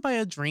you can't buy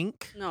a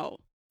drink, No,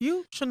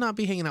 you should not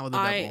be hanging out with the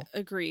I devil.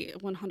 agree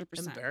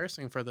 100%.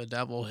 Embarrassing for the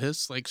devil.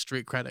 His like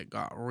street credit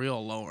got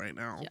real low right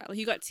now. Yeah,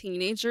 you got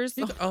teenagers.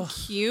 You Oh, got- oh,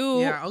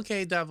 cute. Yeah,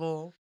 okay,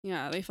 devil.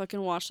 Yeah, they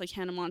fucking watched like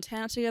Hannah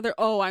Montana together.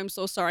 Oh, I'm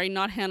so sorry.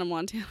 Not Hannah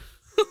Montana.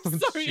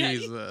 Sorry, Eddie.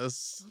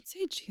 Jesus. Don't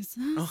say Jesus.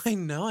 Oh, I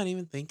know. I didn't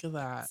even think of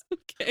that.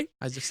 Okay.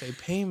 I just say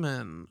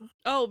payment.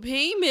 Oh,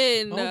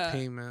 Payman. Oh,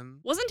 payment.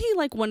 Wasn't he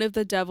like one of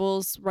the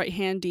devil's right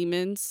hand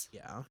demons?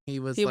 Yeah, he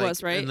was. He like,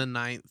 was, right? in the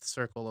 9th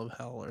circle of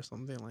hell or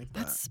something like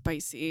that. That's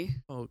spicy.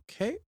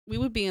 Okay, We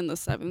would be in the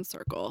 7th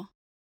circle.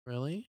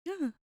 really?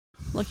 Yeah.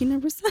 Lucky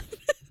number 7.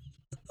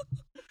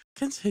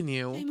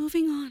 Continue. Okay,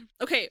 moving on.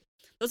 Okay,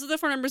 those are the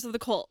 4 members of the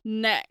cult.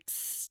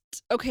 Next.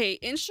 Okay,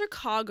 in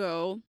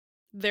Chicago,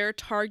 their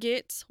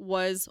target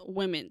was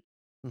women.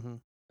 hmm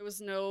There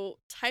was no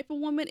type of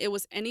woman. It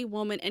was any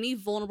woman, any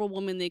vulnerable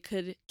woman they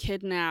could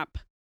kidnap,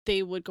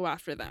 they would go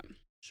after them.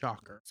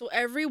 Shocker. So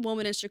every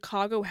woman in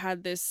Chicago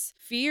had this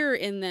fear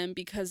in them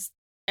because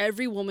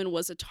every woman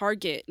was a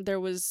target. There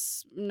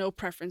was no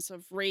preference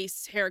of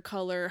race, hair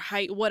color,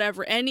 height,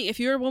 whatever. If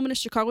you're a woman in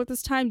Chicago at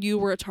this time, you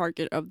were a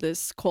target of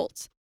this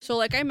cult. So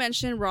like I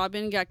mentioned,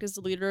 Robin Gecht is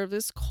the leader of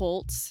this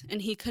cult,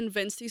 and he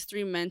convinced these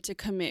 3 men to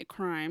commit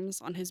crimes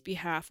on his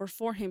behalf or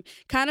for him.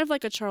 Kind of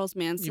like a Charles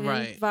Manson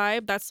Right.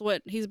 vibe. That's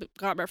what he's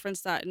got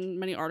referenced that in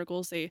many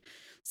articles. They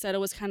said it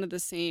was kind of the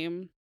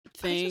same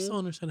I thing. just don't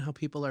understand how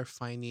people are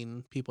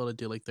finding people to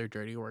do like their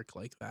dirty work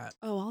like that.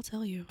 Oh, I'll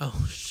tell you.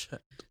 Oh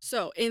shit.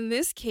 So in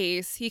this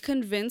case, he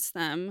convinced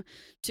them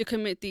to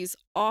commit these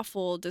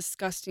awful,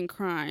 disgusting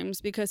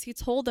crimes because he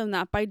told them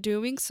that by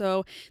doing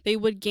so, they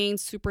would gain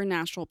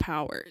supernatural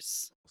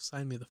powers.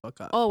 Sign me the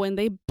fuck up. Oh, and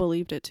they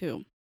believed it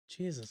too.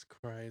 Jesus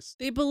Christ.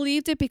 They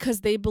believed it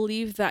because they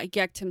believed that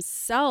Gecht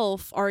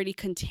himself already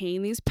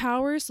contained these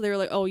powers. So they were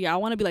like, oh yeah, I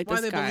want to be like Why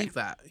this they guy. believe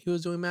that? He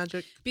was doing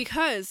magic?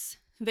 Because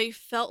they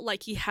felt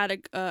like he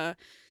had a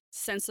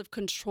sense of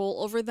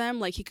control over them.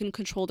 Like he can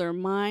control their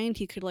mind.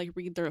 He could like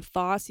read their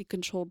thoughts. He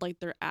controlled like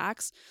their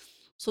acts.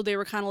 So they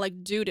were kind of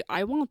like, dude,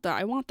 I want that.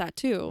 I want that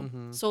too.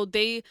 Mhm. So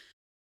they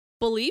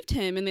believed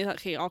him and they thought,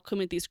 okay, I'll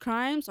commit these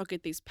crimes. I'll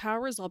get these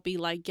powers. I'll be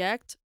like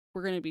Gecht.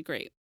 We're going to be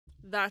great.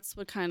 That's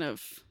what kind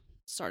of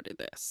started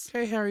this.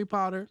 Okay, Harry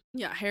Potter.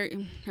 Yeah,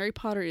 Harry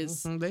Potter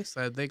is Mhm, they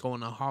said they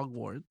going to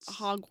Hogwarts.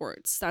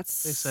 Hogwarts.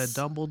 That's They said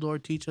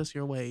Dumbledore teach us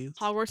your ways.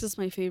 Hogwarts is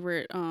my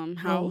favorite Well,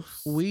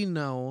 house. we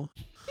know.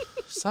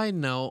 Side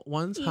note,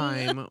 one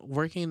time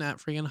working at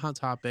freaking Hot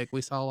Topic,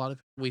 we sold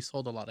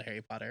a lot of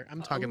Harry Potter.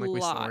 I'm talking like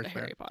we still lot work of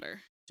there. Harry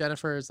Potter.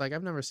 Jennifer is like,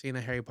 I've never seen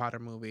a Harry Potter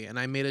movie. And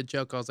I made a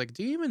joke. I was like,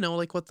 do you even know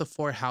like what the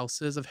 4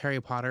 houses of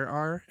Harry Potter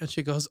are? And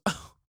she goes,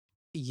 oh,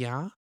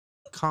 yeah.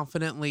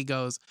 Confidently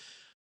goes,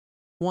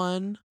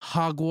 1,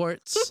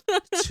 Hogwarts,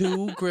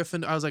 2,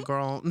 Gryffindor. I was like,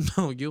 girl,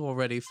 no, you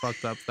already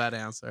fucked up that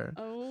answer.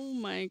 Oh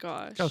my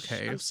gosh.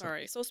 Okay, I'm so-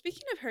 sorry. So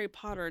speaking of Harry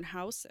Potter and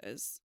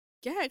houses,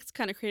 Gex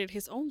kind of created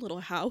his own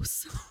little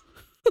house.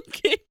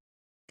 Okay.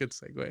 Good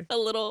segue. A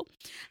little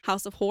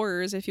house of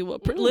horrors, if you will.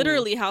 Ooh.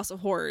 Literally house of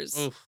horrors.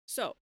 Oof.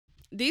 So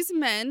these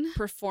men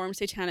perform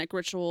satanic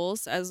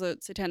rituals as a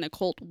satanic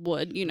cult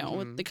would, you know,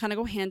 Mhm. they kind of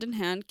go hand in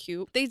hand,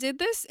 cute. They did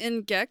this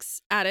in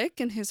Gex's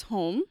attic in his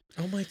home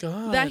Oh my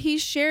God. that he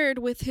shared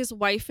with his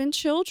wife and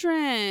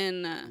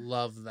children.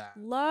 Love that.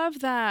 Love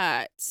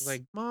that.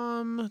 Like,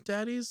 Mom,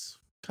 Daddy's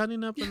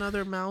cutting up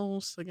another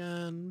mouse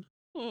again.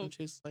 Oh. And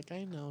she's like,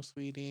 I know,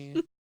 sweetie.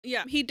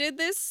 Yeah, he did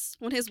this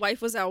when his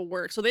wife was at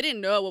work, so they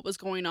didn't know what was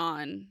going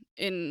on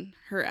in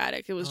her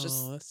attic. It was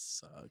just, Oh, that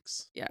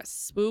sucks. yeah,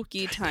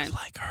 spooky Kind time. of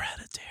like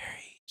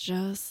Hereditary.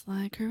 Just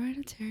like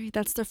Hereditary.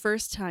 That's the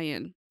first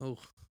tie-in. Oh,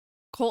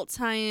 Cult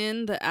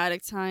tie-in, the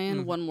attic tie-in,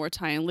 Mhm. one more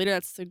tie-in. Later,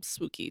 that's the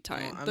spooky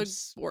tie-in, I'm the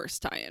s-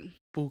 worst tie-in.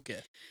 spooky.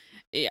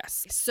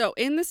 Yes. So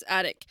in this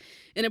attic,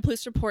 in a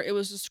police report, it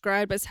was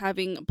described as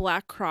having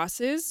black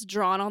crosses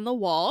drawn on the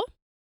wall,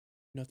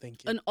 No,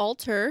 thank you. an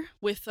altar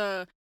with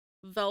a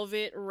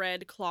velvet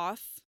red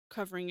cloth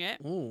covering it.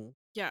 Oh,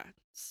 Yeah,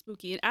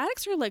 spooky. And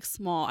attics are like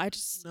small.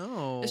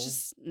 no. It's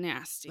just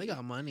nasty. They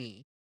got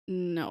money.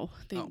 No,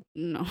 they Oh.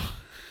 no.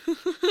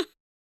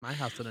 My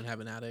house didn't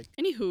have an attic.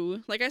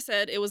 Anywho, like I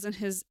said, it was in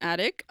his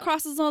attic.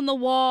 Crosses on the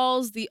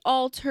walls, the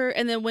altar,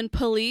 and then when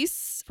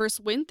police first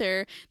went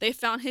there, they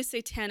found his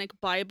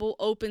satanic Bible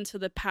open to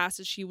the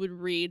passage he would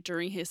read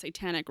during his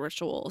satanic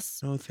rituals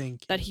No,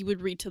 thank you. that he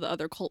would read to the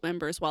other cult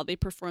members while they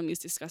perform these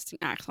disgusting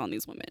acts on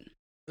these women.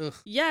 Ugh.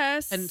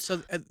 Yes. And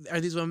so, are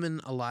these women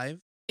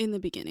alive? in the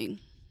beginning,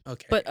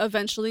 Okay. but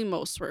eventually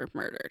most were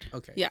murdered.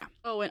 okay. Yeah.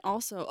 Oh, and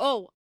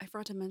also, I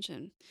forgot to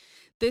mention,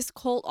 this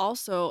cult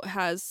also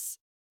has,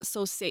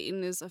 so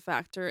Satan is a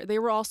factor. They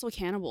were also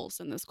cannibals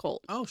in this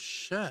cult. Oh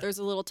shit. There's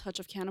a little touch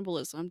of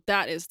cannibalism.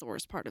 That is the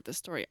worst part of this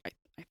story, I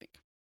think.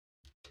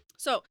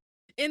 So,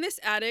 in this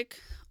attic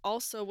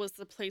also was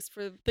the place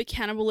for the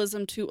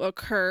cannibalism to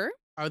occur.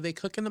 Are they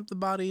cooking up the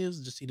bodies?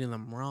 Just eating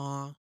them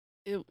raw?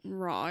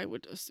 Raw, I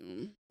would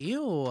assume.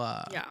 Ew.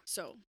 Yeah.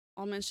 So,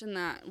 I'll mention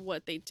that,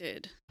 what they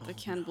did, Oh, the no.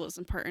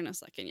 cannibalism part in a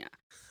second. Yeah.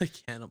 The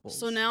cannibals.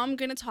 So, now I'm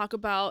going to talk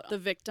about the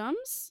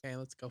victims. Okay,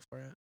 let's go for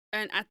it.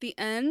 And at the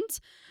end,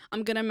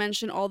 I'm going to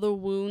mention all the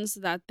wounds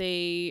that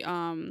they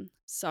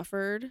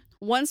suffered.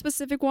 One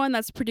specific one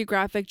that's pretty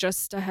graphic,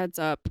 just a heads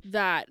up,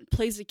 that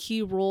plays a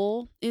key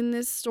role in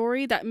this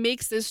story that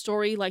makes this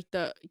story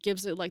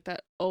gives it like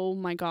that oh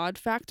my god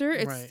factor.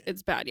 Right.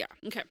 It's bad, yeah.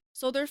 Okay.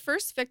 So their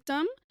first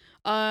victim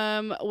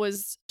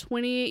was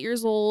 28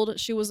 years old.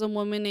 She was a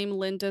woman named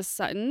Linda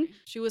Sutton.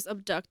 She was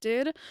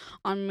abducted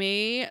on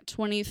May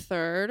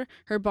 23rd.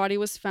 Her body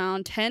was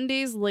found 10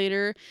 days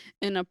later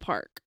in a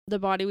park. The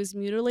body was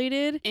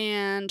mutilated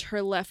and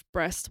her left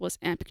breast was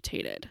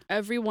amputated.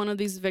 Every one of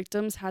these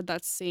victims had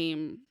that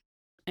same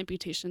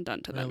amputation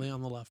done to them. Really,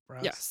 on the left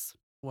breast? Yes.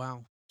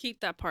 Wow.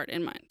 Keep that part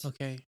in mind.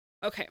 Okay.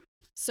 Okay.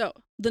 So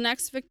the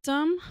next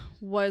victim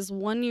was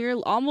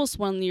almost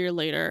 1 year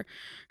later.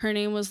 Her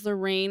name was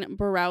Lorraine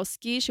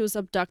Borowski. She was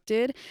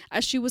abducted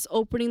as she was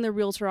opening the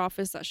realtor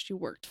office that she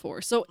worked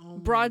for. So Oh my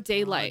broad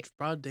daylight. gosh,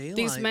 broad daylight.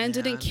 These men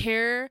didn't man.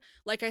 care.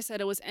 Like I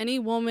said, it was any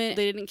woman.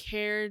 They didn't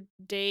care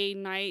day,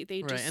 night.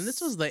 They Right, just and this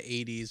was the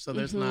 80s, so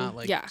there's Mhm, not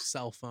like yeah.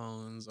 cell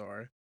phones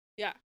or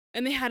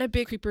and they had a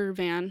big creeper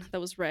van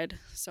that was red.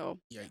 So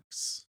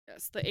yikes.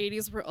 yes, the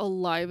 80s were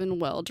alive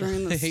and well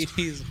during The this.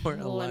 80s were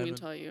Let alive. me and-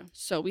 tell you.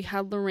 So we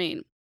had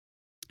Lorraine.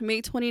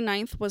 May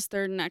 29th was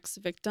their next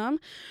victim.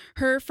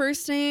 Her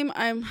first name,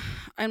 I'm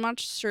not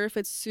sure if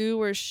it's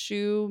Sue or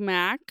Shu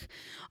Mack,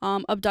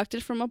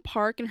 abducted from a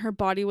park, and her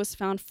body was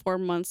found 4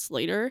 months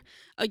later.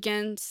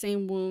 Again,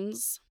 same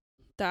wounds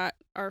that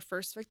our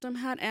first victim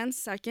had, and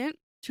second.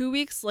 2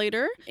 weeks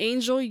later,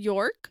 Angel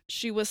York,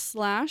 she was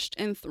slashed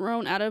and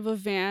thrown out of a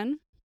van,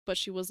 but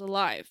she was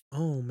alive.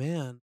 Oh,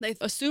 man. They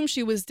assumed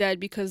she was dead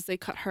because they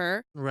cut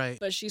her, Right.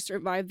 but she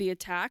survived the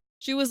attack.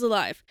 She was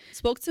alive.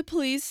 Spoke to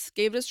police,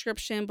 gave a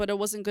description, but it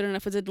wasn't good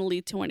enough. It didn't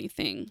lead to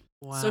anything.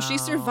 Wow. So she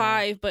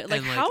survived, but like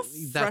And, like, how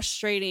that's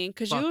frustrating.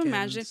 Could you Fucking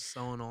imagine?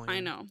 So annoying. I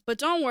know. But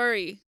don't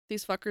worry.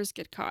 These fuckers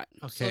get caught.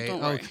 So Okay.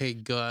 don't worry. Okay.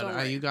 Good. Don't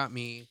worry. You got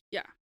me.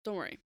 Don't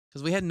worry.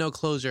 Because we had no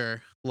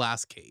closure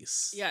last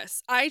case.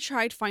 Yes. I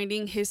tried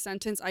finding his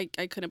sentence. I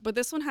couldn't. But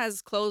this one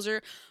has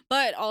closure,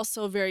 but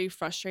also very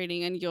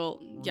frustrating. And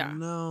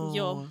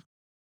No.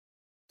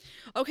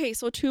 Okay,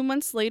 so 2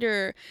 months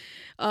later,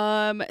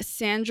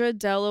 Sandra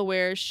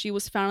Delaware, she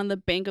was found on the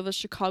bank of the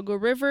Chicago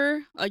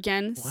River.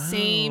 Again,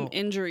 same Wow.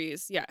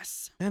 injuries.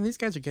 Yes. Man, these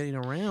guys are getting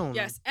around.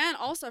 Yes. And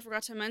also, I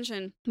forgot to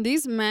mention,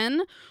 these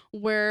men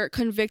were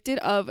convicted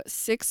of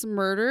 6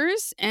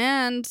 murders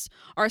and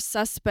are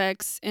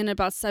suspects in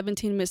about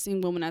 17 missing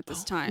women at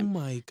this Oh time.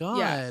 my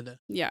God.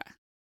 Yeah.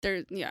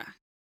 Yeah.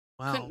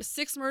 Wow.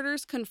 6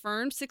 murders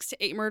confirmed, 6 to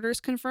 8 murders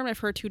confirmed. I've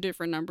heard 2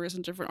 different numbers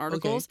in different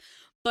articles,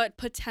 but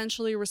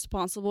potentially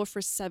responsible for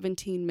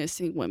 17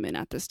 missing women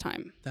at this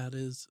time. That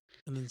is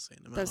an insane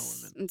amount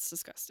of women. It's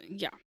disgusting.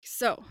 Yeah.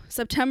 So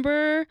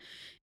September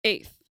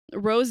 8th,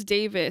 Rose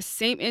Davis,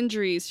 same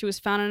injuries. She was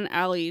found in an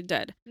alley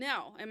dead.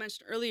 Now, I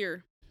mentioned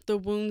earlier the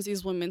wounds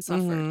these women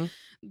suffered. Mhm.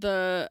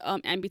 The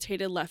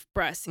amputated left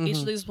breast. Each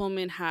of Mhm. these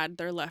women had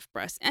their left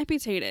breast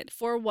amputated.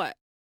 For what?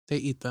 They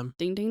eat them.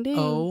 Ding, ding, ding.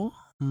 Oh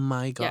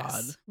my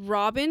God. Yes.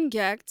 Robin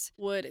Gecht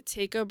would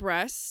take a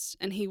breast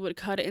and he would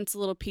cut it into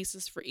little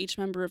pieces for each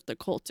member of the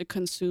cult to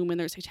consume in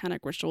their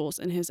satanic rituals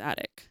in his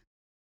attic.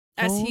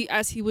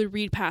 As he would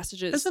read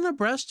passages. Isn't a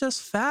breast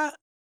just fat?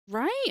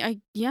 Right?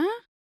 Yeah.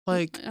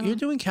 Like, I don't you're know.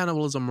 doing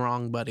cannibalism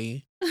wrong,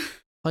 buddy.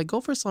 Like,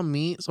 go for some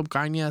meat, some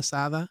carne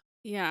asada.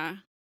 Yeah.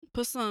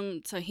 Put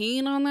some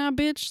tahini on that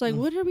bitch. Like, Mm.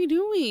 what are we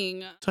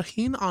doing?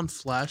 Tahini on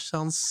flesh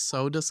sounds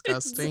so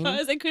disgusting. It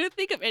does. I couldn't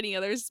think of any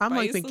other spice. I'm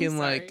like thinking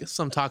sorry. like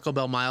some Taco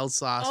Bell mild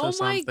sauce Oh or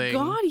something. my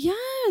God,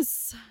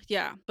 yes.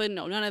 Yeah, but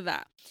no, none of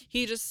that.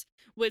 He just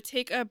would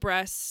take a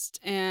breast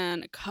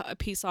and cut a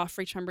piece off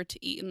for each member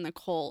to eat in the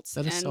cult.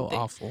 That is and so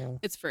awful.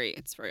 It's very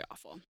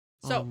awful.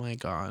 Oh So my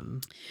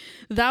God.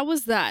 that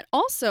was that.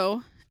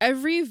 Also,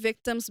 every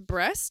victim's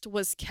breast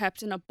was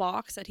kept in a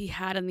box that he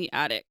had in the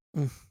attic.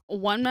 Mm.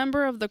 One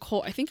member of the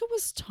cult, I think it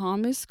was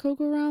Thomas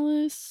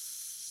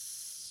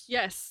Cocorales.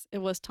 Yes, it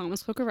was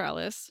Thomas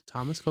Cocorales.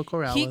 Thomas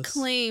Cocorales. He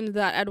claimed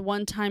that at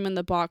one time in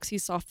the box, he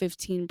saw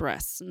 15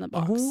 breasts in the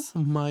box. Oh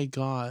my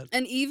God.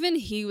 And even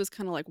he was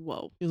kind of like,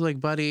 whoa, He's like,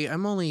 buddy,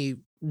 I'm only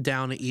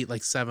down to eat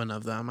like 7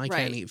 of them. I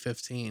can't Right. eat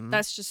 15.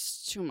 that's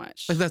just too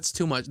much. like, that's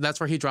too much. That's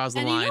where he draws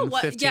the And line. you know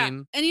what? 15. Yeah.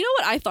 And you know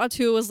what I thought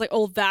too was like,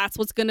 oh, that's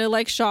what's gonna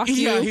like shock you.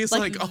 Yeah, he's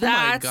like, oh my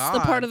that's the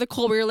part God. of the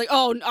cult where you're like,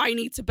 oh, I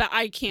need to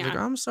I He's can't. like,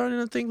 I'm starting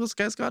to think this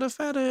guy's got a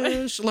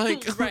fetish.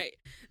 Like, right.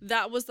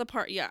 That was the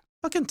part. Yeah.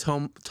 fucking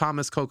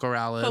Thomas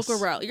Cocorales.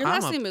 Cocorales. Your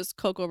I'm last a- name is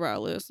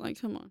Cocorales. Like,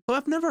 come on. Oh,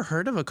 I've never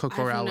heard of a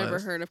Cocorales. I've never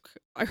heard of.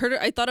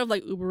 I thought of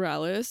like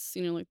Uberalis.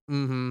 You know, like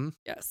Mm-hmm.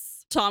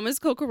 yes, Thomas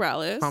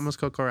Cocorales. Thomas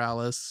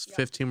Cocorales, Yeah.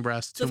 15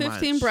 breasts, So too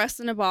 15 much. breasts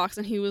in a box,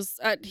 and he was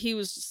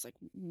just like,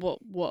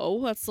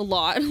 whoa, that's a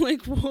lot.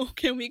 Like, whoa,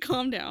 can we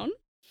calm down?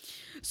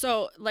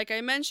 So, like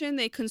I mentioned,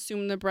 they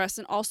consumed the breasts,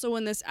 and also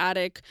in this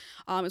attic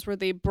is where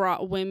they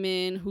brought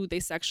women who they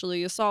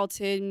sexually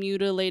assaulted,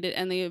 mutilated,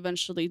 and they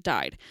eventually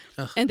died.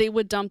 Ugh. And they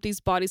would dump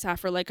these bodies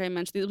after, like I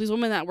mentioned, these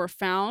women that were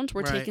found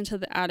were Right. taken to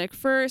the attic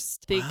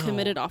first. They Wow.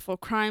 committed awful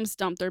crimes,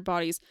 dumped their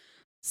bodies.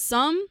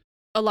 Some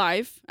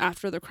alive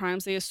after the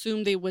crimes. They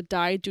assumed they would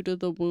die due to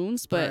the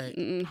wounds, but Right.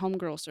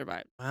 homegirl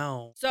survived.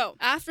 Wow. So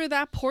after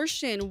that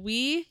portion,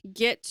 we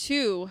get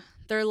to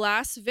their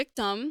last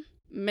victim,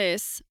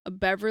 Miss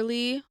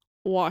Beverly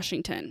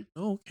Washington.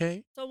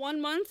 Okay. So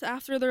 1 month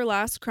after their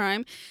last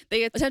crime,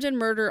 they attempted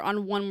murder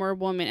on one more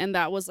woman, and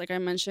that was, like I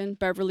mentioned,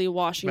 Beverly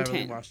Washington.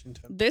 Beverly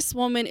Washington. This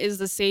woman is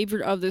the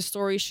savior of this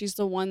story. She's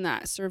the one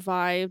that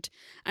survived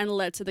and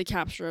led to the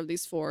capture of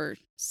these 4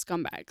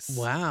 scumbags.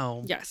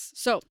 Wow. Yes.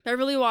 So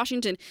Beverly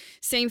Washington,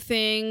 same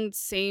thing,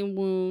 same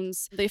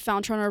wounds. They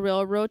found her on a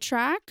railroad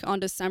track on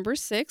December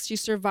 6th. She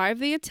survived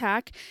the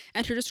attack,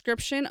 and her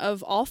description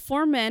of all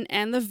 4 men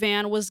and the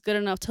van was good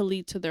enough to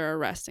lead to their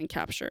arrest and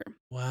capture.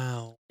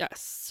 Wow. Yes.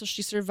 So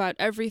she survived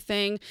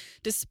everything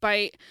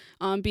despite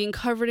being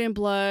covered in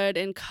blood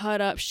and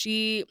cut up.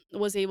 She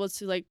was able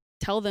to like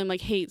tell them like,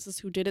 hey, this is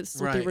who did it. This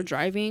is what they Right. were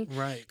driving.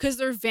 Right. Because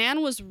their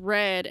van was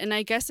red, and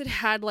I guess it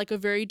had like a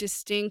very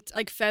distinct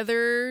like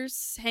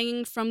feathers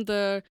hanging from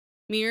the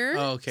mirror.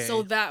 Oh, okay.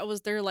 So that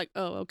was they're like,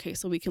 oh, okay,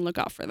 so we can look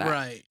out for that.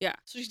 Right. Yeah.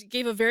 So she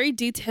gave a very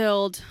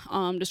detailed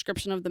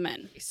description of the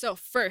men. So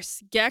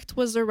first, Gecht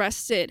was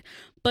arrested,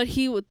 but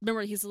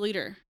remember he's the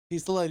leader.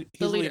 He's the leader.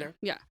 The leader.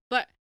 Yeah.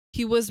 But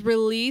He was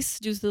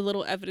released due to the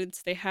little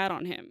evidence they had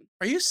on him.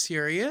 Are you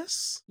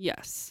serious?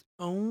 Yes.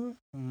 Oh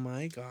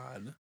my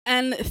God.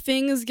 And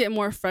things get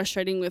more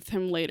frustrating with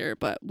him later,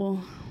 but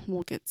we'll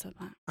get to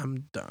that.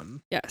 I'm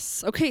done.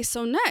 Yes. Okay,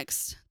 so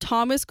next,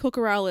 Thomas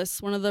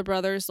Kokoralis, one of the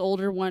brothers, the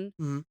older one,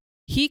 Mhm.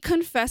 he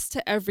confessed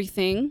to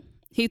everything.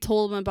 He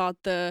told him about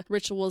the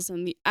rituals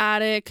in the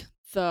attic,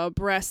 the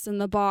breasts in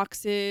the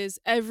boxes,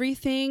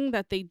 everything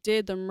that they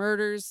did, the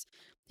murders.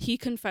 He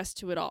confessed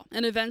to it all.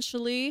 And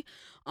eventually,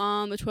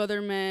 the two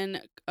other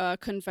men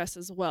confess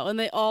as well. And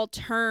they all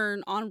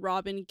turn on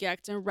Robin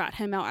Gecht and rat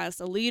him out as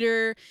the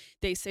leader.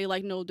 They say,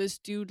 like, no, this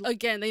dude,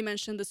 again, they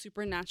mentioned the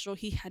supernatural.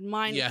 He had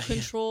mind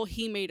control.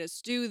 He made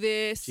us do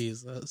this.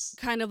 Jesus.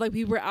 Kind of like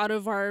we were out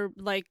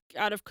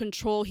of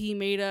control. He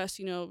made us,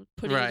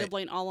 putting the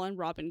blame all on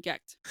Robin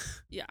Gecht.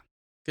 Yeah.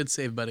 Good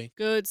save, buddy.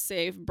 Good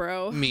save,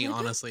 bro. Me,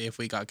 honestly, if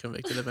we got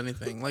convicted of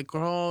anything. Like,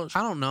 girl,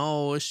 I don't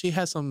know. She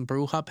has some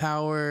bruja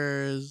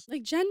powers.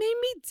 Like, Jen made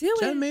me do it.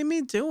 Jen made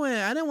me do it.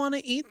 I didn't want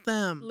to eat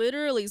them.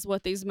 Literally is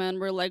what these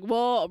men were like.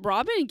 Well,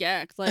 Robin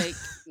Gecht, like,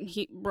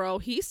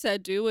 he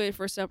said do it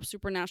for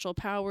supernatural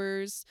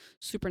powers.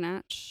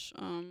 Supernatch.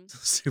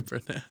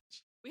 Supernatch.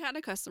 We had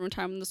a customer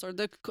time in the store.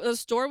 The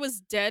store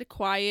was dead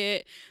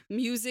quiet.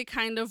 Music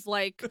kind of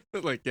like...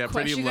 like, yeah,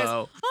 pretty low. Guys,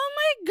 oh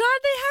my God,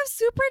 they have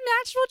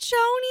supernatural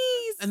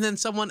chonies. And then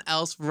someone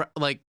else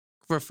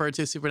referred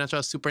to supernatural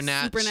as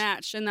supernatch.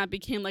 Supernatch, and that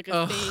became like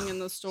a thing in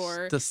the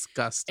store.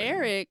 Disgusting.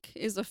 Eric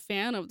is a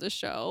fan of the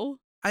show.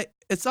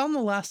 It's on the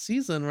last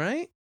season,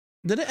 right?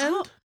 Did it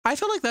end? I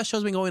feel like that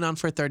show's been going on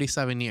for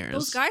 37 years.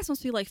 Those guys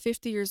must be like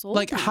 50 years old.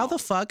 Like, now. how the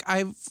fuck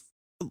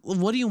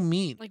what do you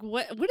mean? Like,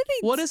 what do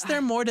they... What is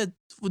there more to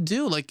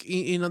do? Like,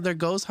 they're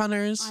ghost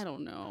hunters. I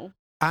don't know.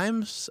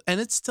 And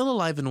it's still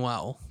alive and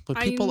well, but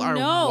people are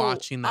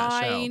watching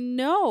that show. I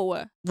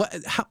know.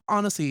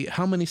 Honestly,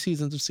 how many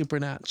seasons of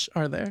Supernatch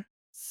are there?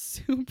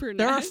 Supernatch?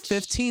 There are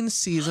 15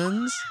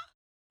 seasons.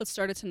 Let's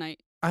start it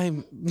tonight. Our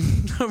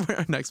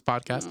next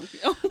podcast.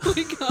 Oh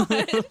my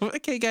God.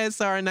 Okay, guys,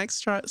 so our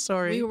next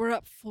story. We were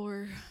up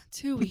for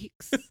 2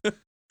 weeks.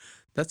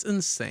 That's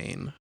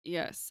insane.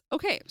 Yes.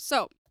 Okay,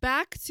 so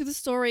back to the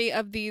story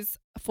of these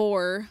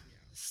 4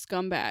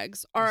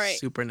 scumbags. All right.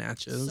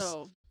 Supernatches.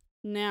 So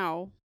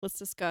now let's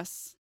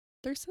discuss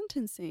their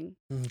sentencing.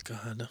 Oh,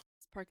 God.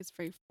 This part is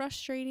very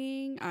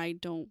frustrating. I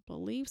don't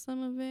believe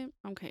some of it.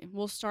 Okay,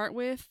 we'll start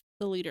with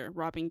the leader,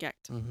 Robin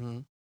Gecht. Mm-hmm.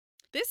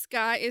 This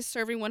guy is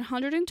serving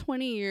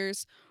 120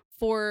 years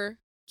for,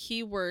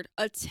 keyword,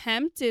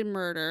 attempted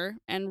murder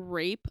and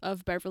rape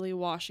of Beverly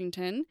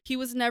Washington. He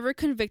was never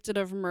convicted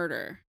of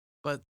murder.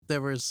 But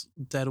there was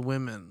dead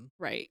women.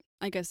 Right.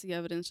 I guess the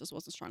evidence just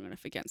wasn't strong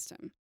enough against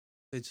him.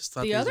 They just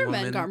thought the these other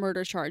women... men got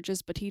murder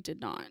charges, but he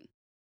did not.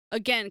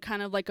 Again,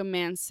 kind of like a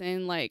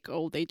Manson, like,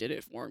 oh, they did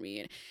it for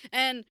me.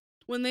 And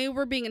when they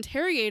were being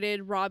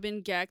interrogated,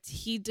 Robin Gecht,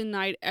 he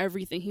denied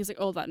everything. He's like,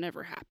 oh, that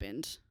never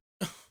happened.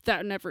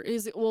 That never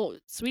is. Well,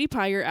 Sweetie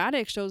Pie, your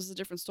attic shows a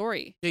different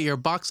story. Yeah, your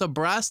box of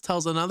breasts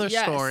tells another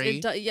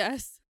story.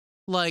 Yes.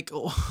 Like,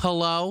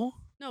 hello?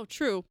 No,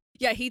 true.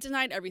 Yeah, he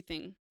denied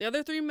everything. The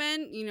other 3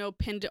 men,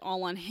 pinned it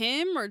all on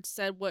him or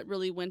said what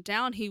really went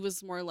down. He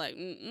was more like,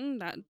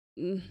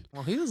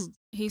 Well,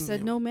 he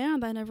said, no,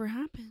 man, that never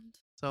happened.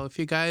 So if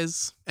you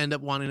guys end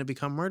up wanting to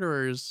become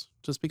murderers,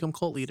 just become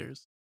cult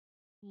leaders.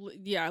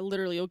 Yeah,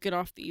 literally, you'll get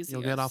off the easiest.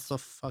 You'll get off the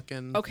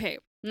fucking... Okay,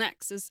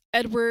 next is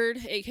Edward,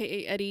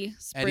 a.k.a. Eddie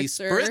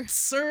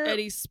Spritzer.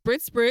 Eddie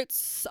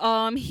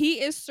Spritz.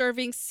 He is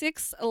serving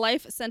 6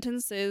 life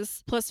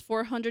sentences plus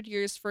 400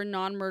 years for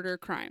non-murder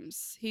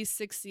crimes. He's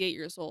 68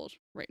 years old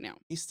right now.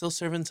 He's still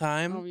serving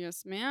time? Oh,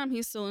 yes, ma'am.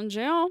 He's still in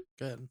jail.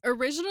 Good.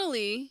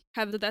 Originally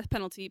had the death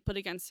penalty put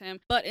against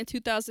him, but in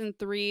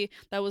 2003,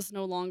 that was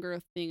no longer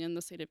a thing in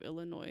the state of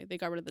Illinois. They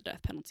got rid of the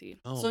death penalty.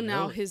 Oh, so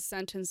now really? his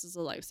sentence is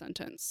a life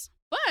sentence.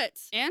 But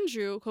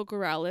Andrew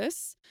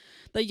Kokoralis,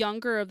 the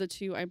younger of the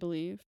 2, I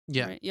believe.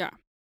 Yeah. Right? Yeah.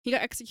 He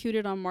got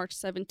executed on March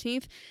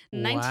 17th,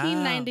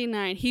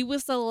 1999. He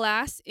was the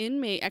last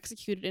inmate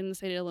executed in the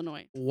state of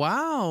Illinois.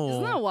 Wow.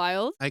 Isn't that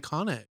wild?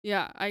 Iconic.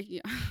 Yeah.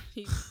 He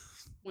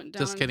went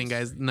down. Just kidding,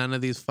 guys. None of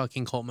these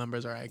fucking cult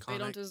members are iconic. They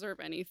don't deserve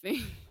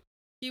anything.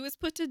 He was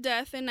put to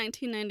death in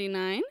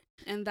 1999,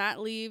 and that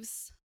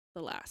leaves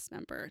the last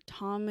member,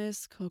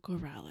 Thomas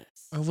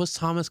Kokoralis. Or was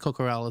Thomas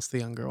Kokoralis the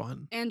younger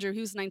one? Andrew,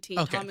 he was 19.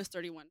 Okay. Thomas,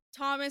 31.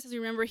 Thomas, as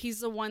you remember, he's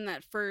the one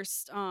that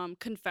first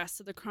confessed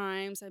to the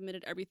crimes,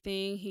 admitted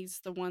everything. He's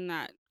the one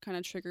that kind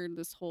of triggered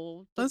this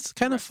whole... That's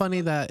kind of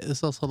funny that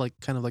it's also like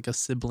kind of like a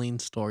sibling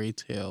story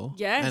too.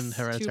 Yes. And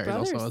Hereditary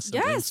is also a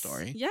sibling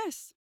story.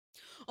 Yes.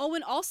 Oh,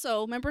 and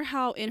also, remember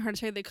how in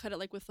Hereditary they cut it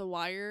like with a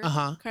wire?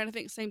 Uh-huh. Kind of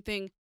thing. Same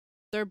thing.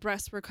 Their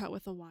breasts were cut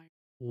with a wire.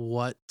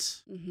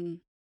 What? Mm-hmm.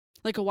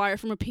 Like a wire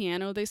from a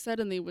piano, they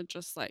said, and they would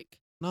just like...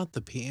 Not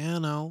the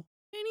piano.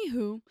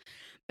 Anywho,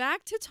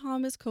 back to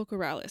Thomas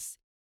Kokoralis.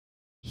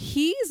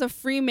 He's a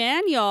free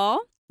man, y'all.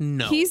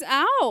 No. He's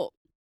out.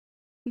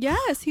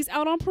 Yes, he's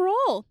out on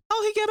parole.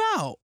 How'd he get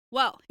out?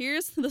 Well,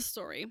 here's the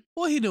story.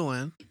 What he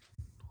doing?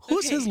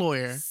 Who's his Okay,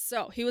 lawyer?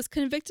 So he was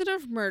convicted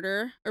of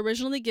murder,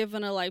 originally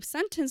given a life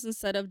sentence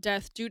instead of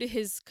death due to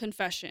his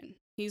confession.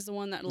 He's the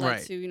one that led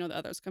Right. to, the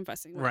others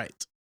confessing. Whatever.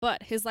 Right.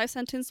 But his life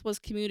sentence was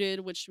commuted,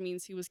 which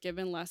means he was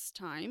given less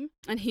time.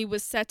 And he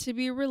was set to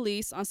be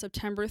released on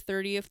September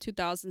 30th,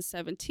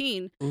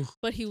 2017, Ooh.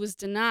 but he was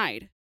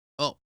denied.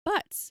 Oh.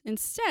 But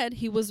instead,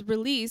 he was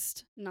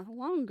released not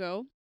long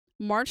ago,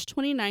 March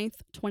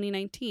 29th,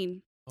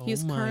 2019.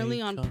 He's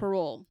currently on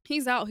parole.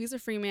 He's out. He's a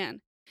free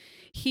man.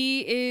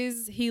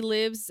 He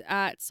lives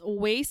at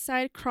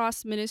Wayside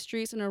Cross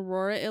Ministries in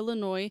Aurora,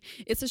 Illinois.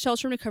 It's a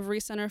shelter and recovery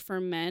center for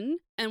men.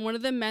 And one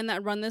of the men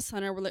that run this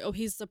center were like, oh,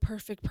 he's the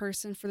perfect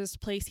person for this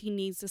place. He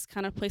needs this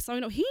kind of place.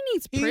 So, he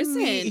needs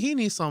prison. He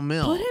needs some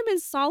milk. Put him in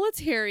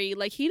solitary.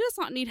 Like, he does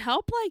not need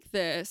help like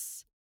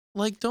this.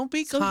 Like, don't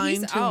be So kind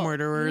he's to out.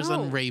 murderers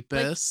and No.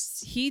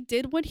 rapists. Like, he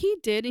did what he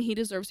did and he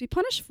deserves to be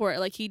punished for it.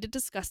 Like, he did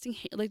disgusting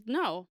like,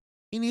 no.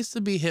 He needs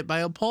to be hit by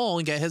a pole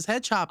and get his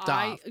head chopped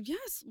off.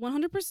 Yes,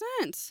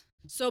 100%.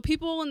 So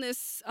people in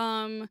this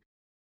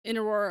in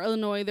Aurora,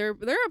 Illinois, they're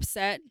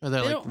upset. Are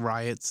there They like don't-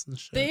 riots and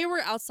shit? They were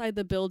outside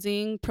the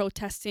building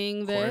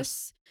protesting Of course.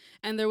 this.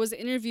 And there was an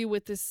interview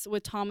with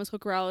Thomas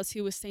Cocorales.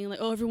 He was saying like,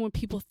 "Oh,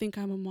 people think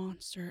I'm a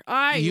monster.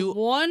 You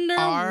wonder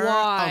Are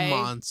why." a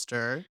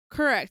monster.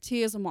 Correct.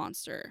 He is a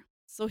monster.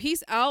 So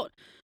he's out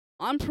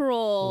on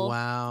parole.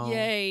 Wow.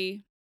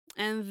 Yay.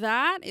 And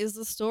that is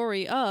the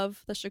story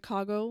of the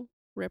Chicago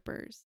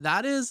Rippers.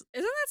 That is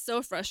Isn't that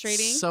so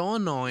frustrating? so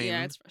annoying.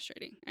 Yeah, it's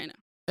frustrating. I know.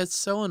 It's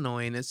so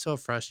annoying. It's so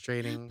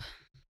frustrating.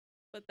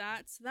 But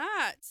that's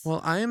that.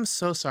 Well, I am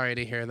so sorry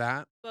to hear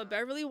that. But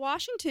Beverly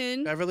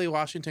Washington, Beverly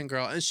Washington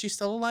girl. Is she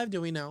still alive?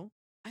 Do we know?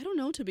 I don't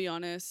know, to be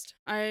honest.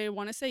 I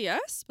want to say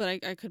yes,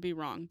 but I could be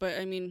wrong. But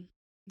I mean,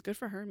 good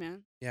for her,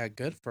 man. Yeah,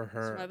 good for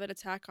her. Survived that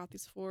attack, got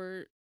these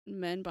 4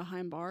 men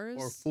behind bars.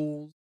 Or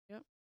fools.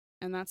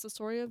 And that's the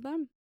story of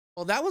them.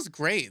 Well, that was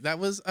great. That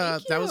was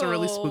Thank that was a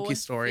really spooky you.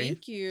 story.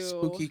 Thank you.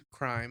 Spooky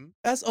crime.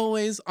 As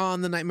always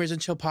on the Nightmares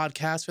and Chill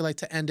podcast, we like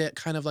to end it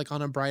kind of like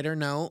on a brighter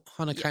note,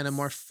 on a kind of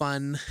more Yes.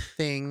 fun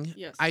thing.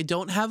 Yes. I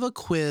don't have a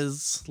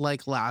quiz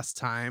like last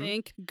time.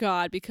 Thank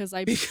God, because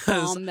I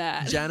Because bombed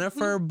that.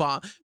 Jennifer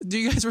Do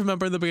you guys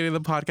remember the beginning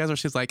of the podcast where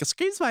she's like,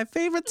 Scream's my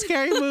favorite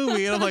scary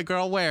movie? And I'm like,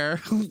 girl, where?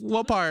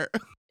 What part?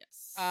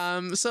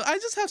 Yes. So I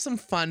just have some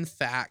fun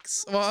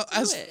facts. Well,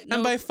 Let's do it. and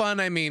No. by fun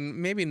I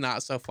mean maybe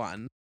not so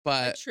fun, Like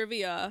but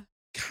trivia.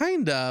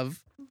 kind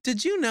of.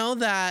 Did you know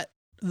that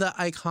the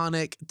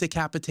iconic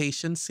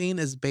decapitation scene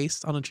is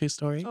based on a true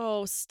story?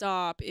 Oh,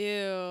 stop. Ew.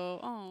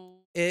 Oh.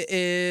 It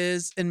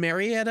is in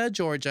Marietta,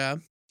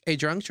 Georgia. A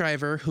drunk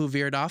driver who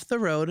veered off the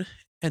road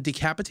and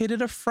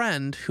decapitated a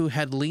friend who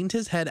had leaned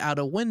his head out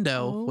a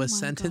window Oh was my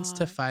sentenced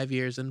to God. 5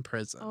 years in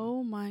prison.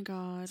 Oh my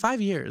God. 5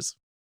 years.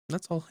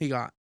 That's all he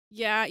got.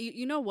 Yeah,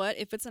 you know what?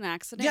 If it's an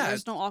accident, Yeah.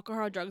 there's no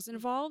alcohol or drugs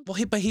involved. Well,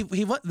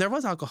 there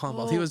was alcohol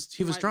involved.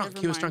 He was drunk.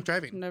 He was drunk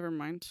driving. Never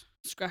mind.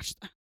 Scratch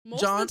that.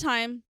 Most John- of the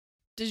time,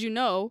 did you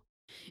know,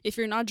 if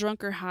you're not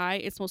drunk or high,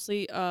 it's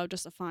mostly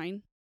just a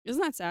fine.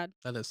 Isn't that sad?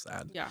 That is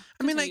sad. Yeah.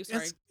 I mean, Continue,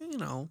 like,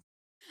 it's,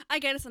 I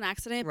get it's an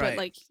accident, Right. but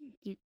like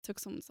you took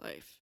someone's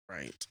life.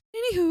 right.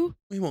 Anywho,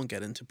 We won't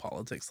get into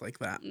politics like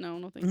that.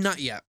 no thank you. Not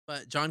yet.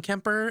 But John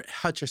Kemper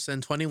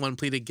Hutcherson, 21,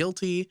 pleaded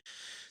guilty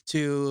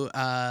to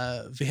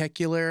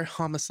vehicular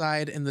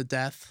homicide in the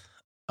death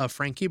of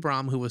Frankie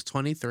Brom, who was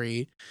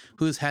 23,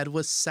 whose head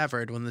was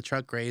severed when the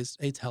truck grazed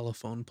a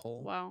telephone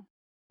pole. Wow.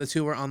 The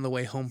two were on the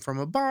way home from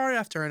a bar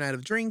after a night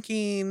of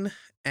drinking,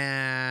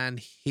 and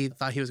he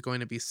thought he was going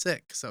to be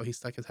sick, so he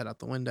stuck his head out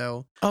the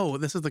window. Oh,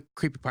 this is the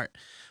creepy part.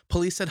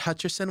 Police said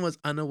Hutcherson was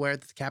unaware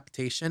of the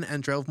decapitation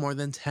and drove more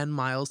than 10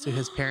 miles to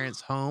his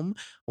parents' home,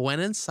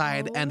 went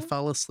inside, and Oh.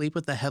 fell asleep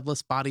with the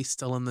headless body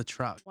still in the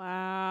truck.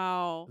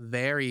 Wow.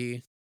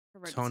 Very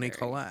Toni Hereditary.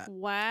 Collette.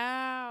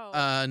 Wow.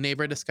 A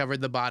neighbor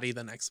discovered the body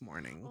the next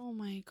morning. Oh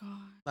my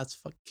God.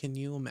 Can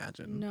you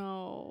imagine?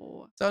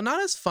 No. So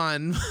not as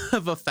fun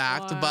of a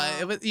fact, but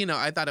it Wow. was,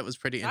 I thought it was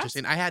pretty That's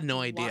interesting. I had no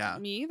Wow, idea.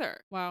 me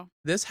either. Wow.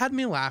 This had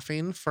me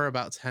laughing for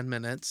about 10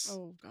 minutes.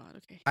 Oh God.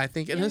 Okay. I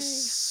think it is Yay.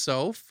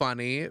 so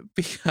funny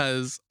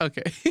because,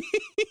 okay.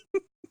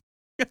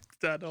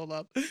 Dad, hold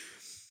on.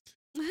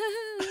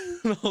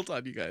 Hold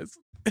on, you guys.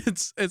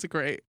 It's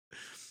great.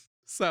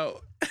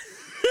 So,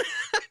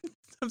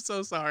 I'm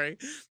so sorry.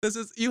 This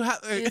is, you have,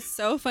 It's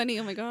so funny.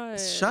 Oh my God.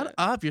 shut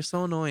up. You're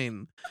so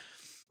annoying.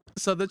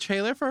 So the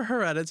trailer for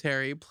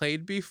Hereditary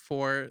played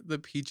before the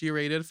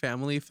PG-rated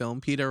family film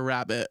Peter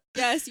Rabbit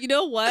Yes. You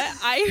know what?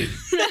 I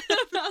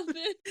read about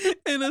this.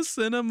 in a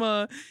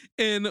cinema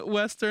in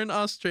Western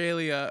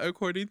Australia.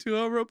 According to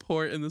a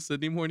report in the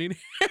Sydney Morning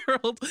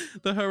Herald,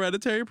 the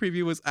Hereditary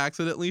preview was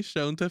accidentally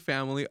shown to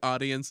family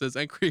audiences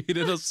and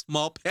created a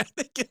small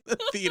panic in the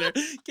theater.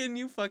 Can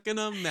you fucking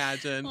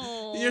imagine?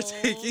 You're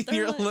Aw, taking they're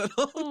your like,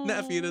 little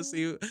nephew "Aw." to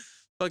see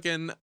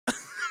fucking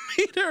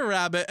Peter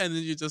Rabbit, and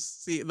then you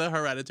just see the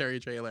Hereditary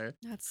trailer.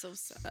 That's so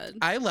sad.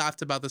 I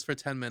laughed about this for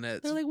 10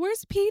 minutes. They're like,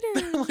 "Where's Peter?"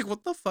 They're like,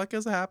 what the fuck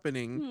is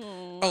happening?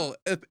 Aw. Oh,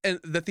 and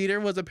the theater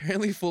was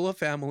apparently full of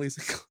families,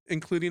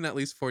 including at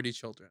least 40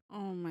 children.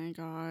 Oh my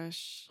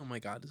gosh. Oh my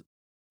God.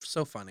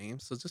 So funny.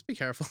 So just be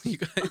careful, you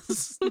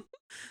guys.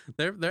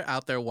 They're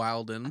out there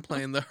wilding,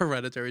 playing the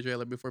Hereditary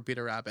trailer before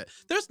Peter Rabbit.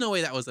 There's no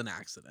way that was an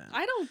accident.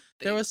 I don't think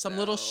There was some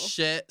little so.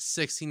 shit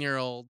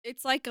 16-year-old.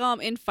 It's like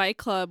in Fight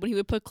Club when he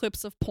would put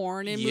clips of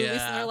porn in movies and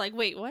Yeah. they're like,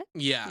 "Wait, what?"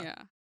 Yeah.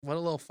 What a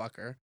little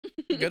fucker.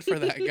 Good for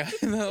that guy,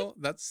 though.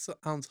 That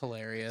sounds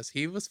hilarious.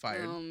 He was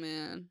fired. Oh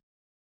man.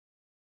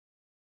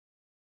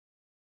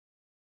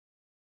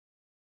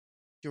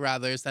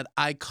 Rathers that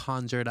I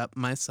conjured up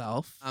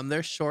myself.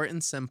 They're short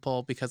and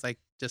simple because I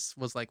just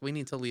was like, we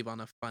need to leave on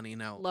a funny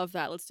note. Love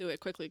that. Let's do it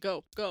quickly.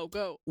 Go, go,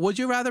 go. Would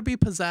you rather be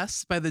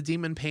possessed by the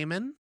demon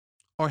Payman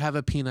or have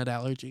a peanut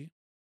allergy?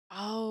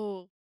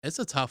 Oh, It's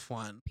a tough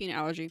one. peanut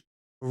allergy.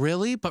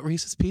 Really? But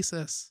Reese's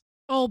Pieces.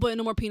 Oh, but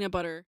no more peanut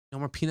butter. No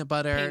more peanut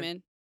butter.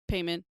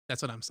 Payment.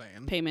 That's what I'm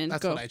saying. Payment.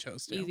 That's Go. what I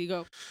chose to. Easy,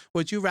 go.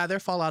 Would you rather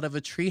fall out of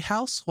a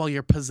treehouse while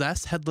your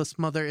possessed headless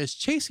mother is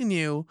chasing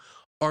you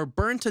or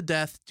burn to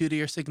death due to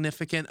your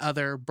significant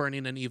other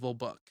burning an evil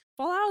book?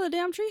 Fall out of the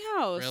damn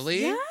treehouse.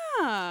 Really?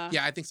 Yeah.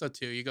 Yeah, I think so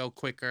too. You go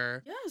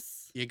quicker.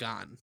 Yes. You're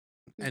gone.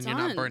 You're And you're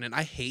not done. burning.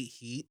 I hate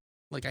heat.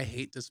 Like, I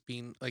hate just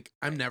being, like,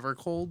 I'm Right. never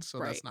cold, so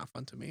that's Right. not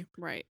fun to me.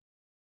 Right.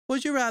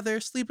 Would you rather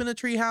sleep in a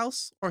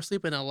treehouse or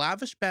sleep in a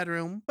lavish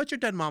bedroom, but your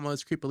dead mama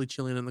is creepily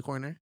chilling in the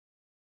corner?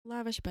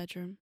 Lavish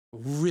bedroom.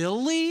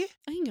 Really?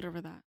 I can get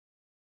over that.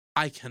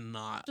 I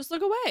cannot. Just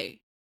look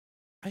away.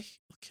 I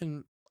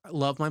can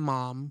love my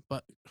mom,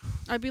 but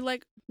I'd be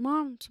like,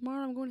 "Mom,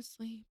 tomorrow I'm going to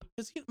sleep."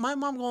 my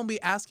mom gonna be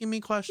asking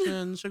me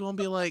questions. She's gonna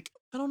be like,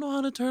 I don't know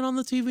how to turn on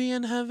the TV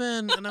in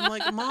heaven. And I'm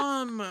like,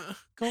 Mom,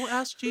 go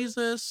ask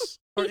Jesus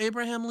or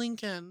Abraham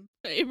Lincoln.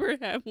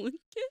 Abraham Lincoln.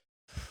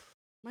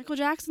 Michael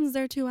Jackson's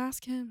there too.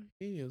 Ask him.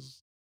 He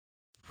is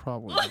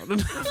probably not in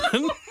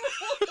heaven.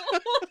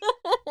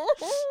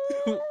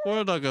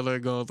 We're not gonna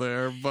go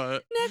there,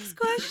 but Next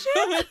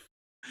question.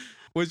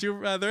 would you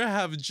rather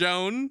have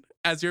Joan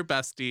as your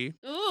bestie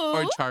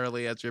or Ooh.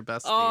 Charlie as your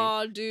bestie?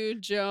 Oh,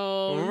 dude,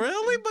 Joe.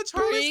 Really? But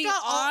Charlie's Bring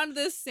got all... on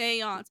the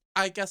seance.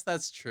 I guess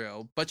that's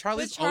true. But But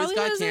Charlie's Charlie always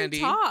got doesn't candy.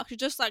 talk. She's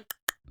just like,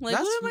 That's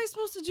what am I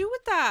supposed to do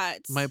with that?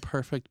 My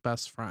perfect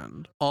best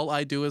friend. All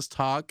I do is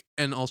talk,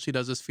 and all she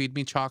does is feed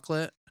me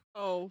chocolate,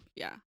 Oh,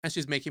 yeah. and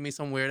she's making me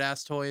some weird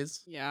ass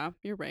toys. Yeah,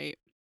 you're right.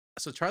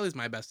 So Charlie's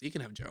my bestie. You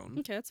can have Joan.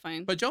 Okay, that's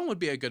fine. But Joan would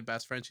be a good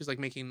best friend. She's like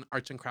making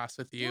arts and crafts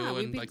with you Yeah,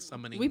 we'd and be- like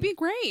summoning. We'd be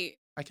great.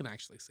 I can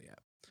actually see it.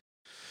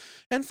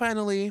 And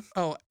finally,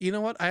 oh, you know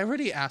what? I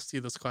already asked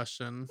you this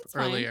question It's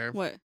fine. earlier.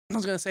 What? I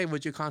was gonna say,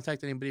 would you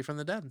contact anybody from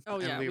the dead?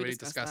 Oh, yeah, and we we already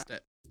discussed discussed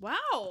it.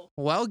 Wow.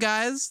 Well,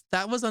 guys,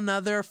 that was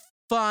another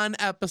fun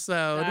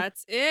episode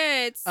That's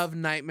it. of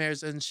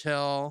Nightmares and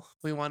Chill.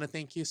 We want to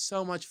thank you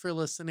so much for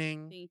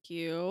listening. Thank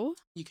you.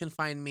 You can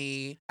find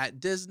me at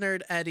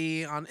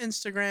DisnerdEddie on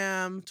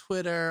Instagram,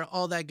 Twitter,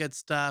 all that good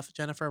stuff.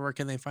 Jennifer, where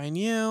can they find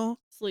you?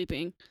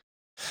 Sleeping.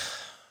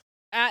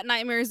 At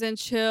Nightmares and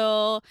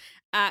Chill.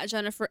 At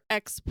Jennifer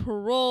X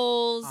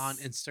Paroles. On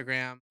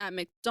Instagram. At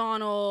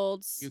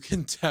McDonald's. You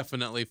can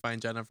definitely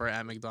find Jennifer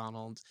at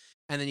McDonald's.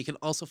 And then you can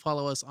also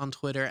follow us on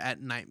Twitter at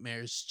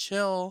Nightmares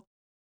Chill.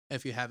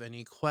 If you have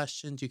any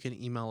questions, you can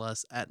email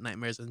us at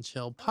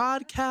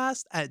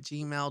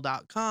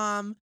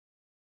nightmaresandchillpodcast@gmail.com.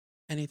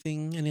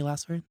 Anything, any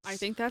last words? I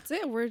think that's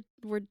it. We're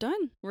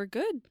done. We're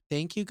good.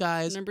 Thank you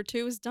guys. Number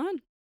 2 is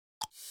done.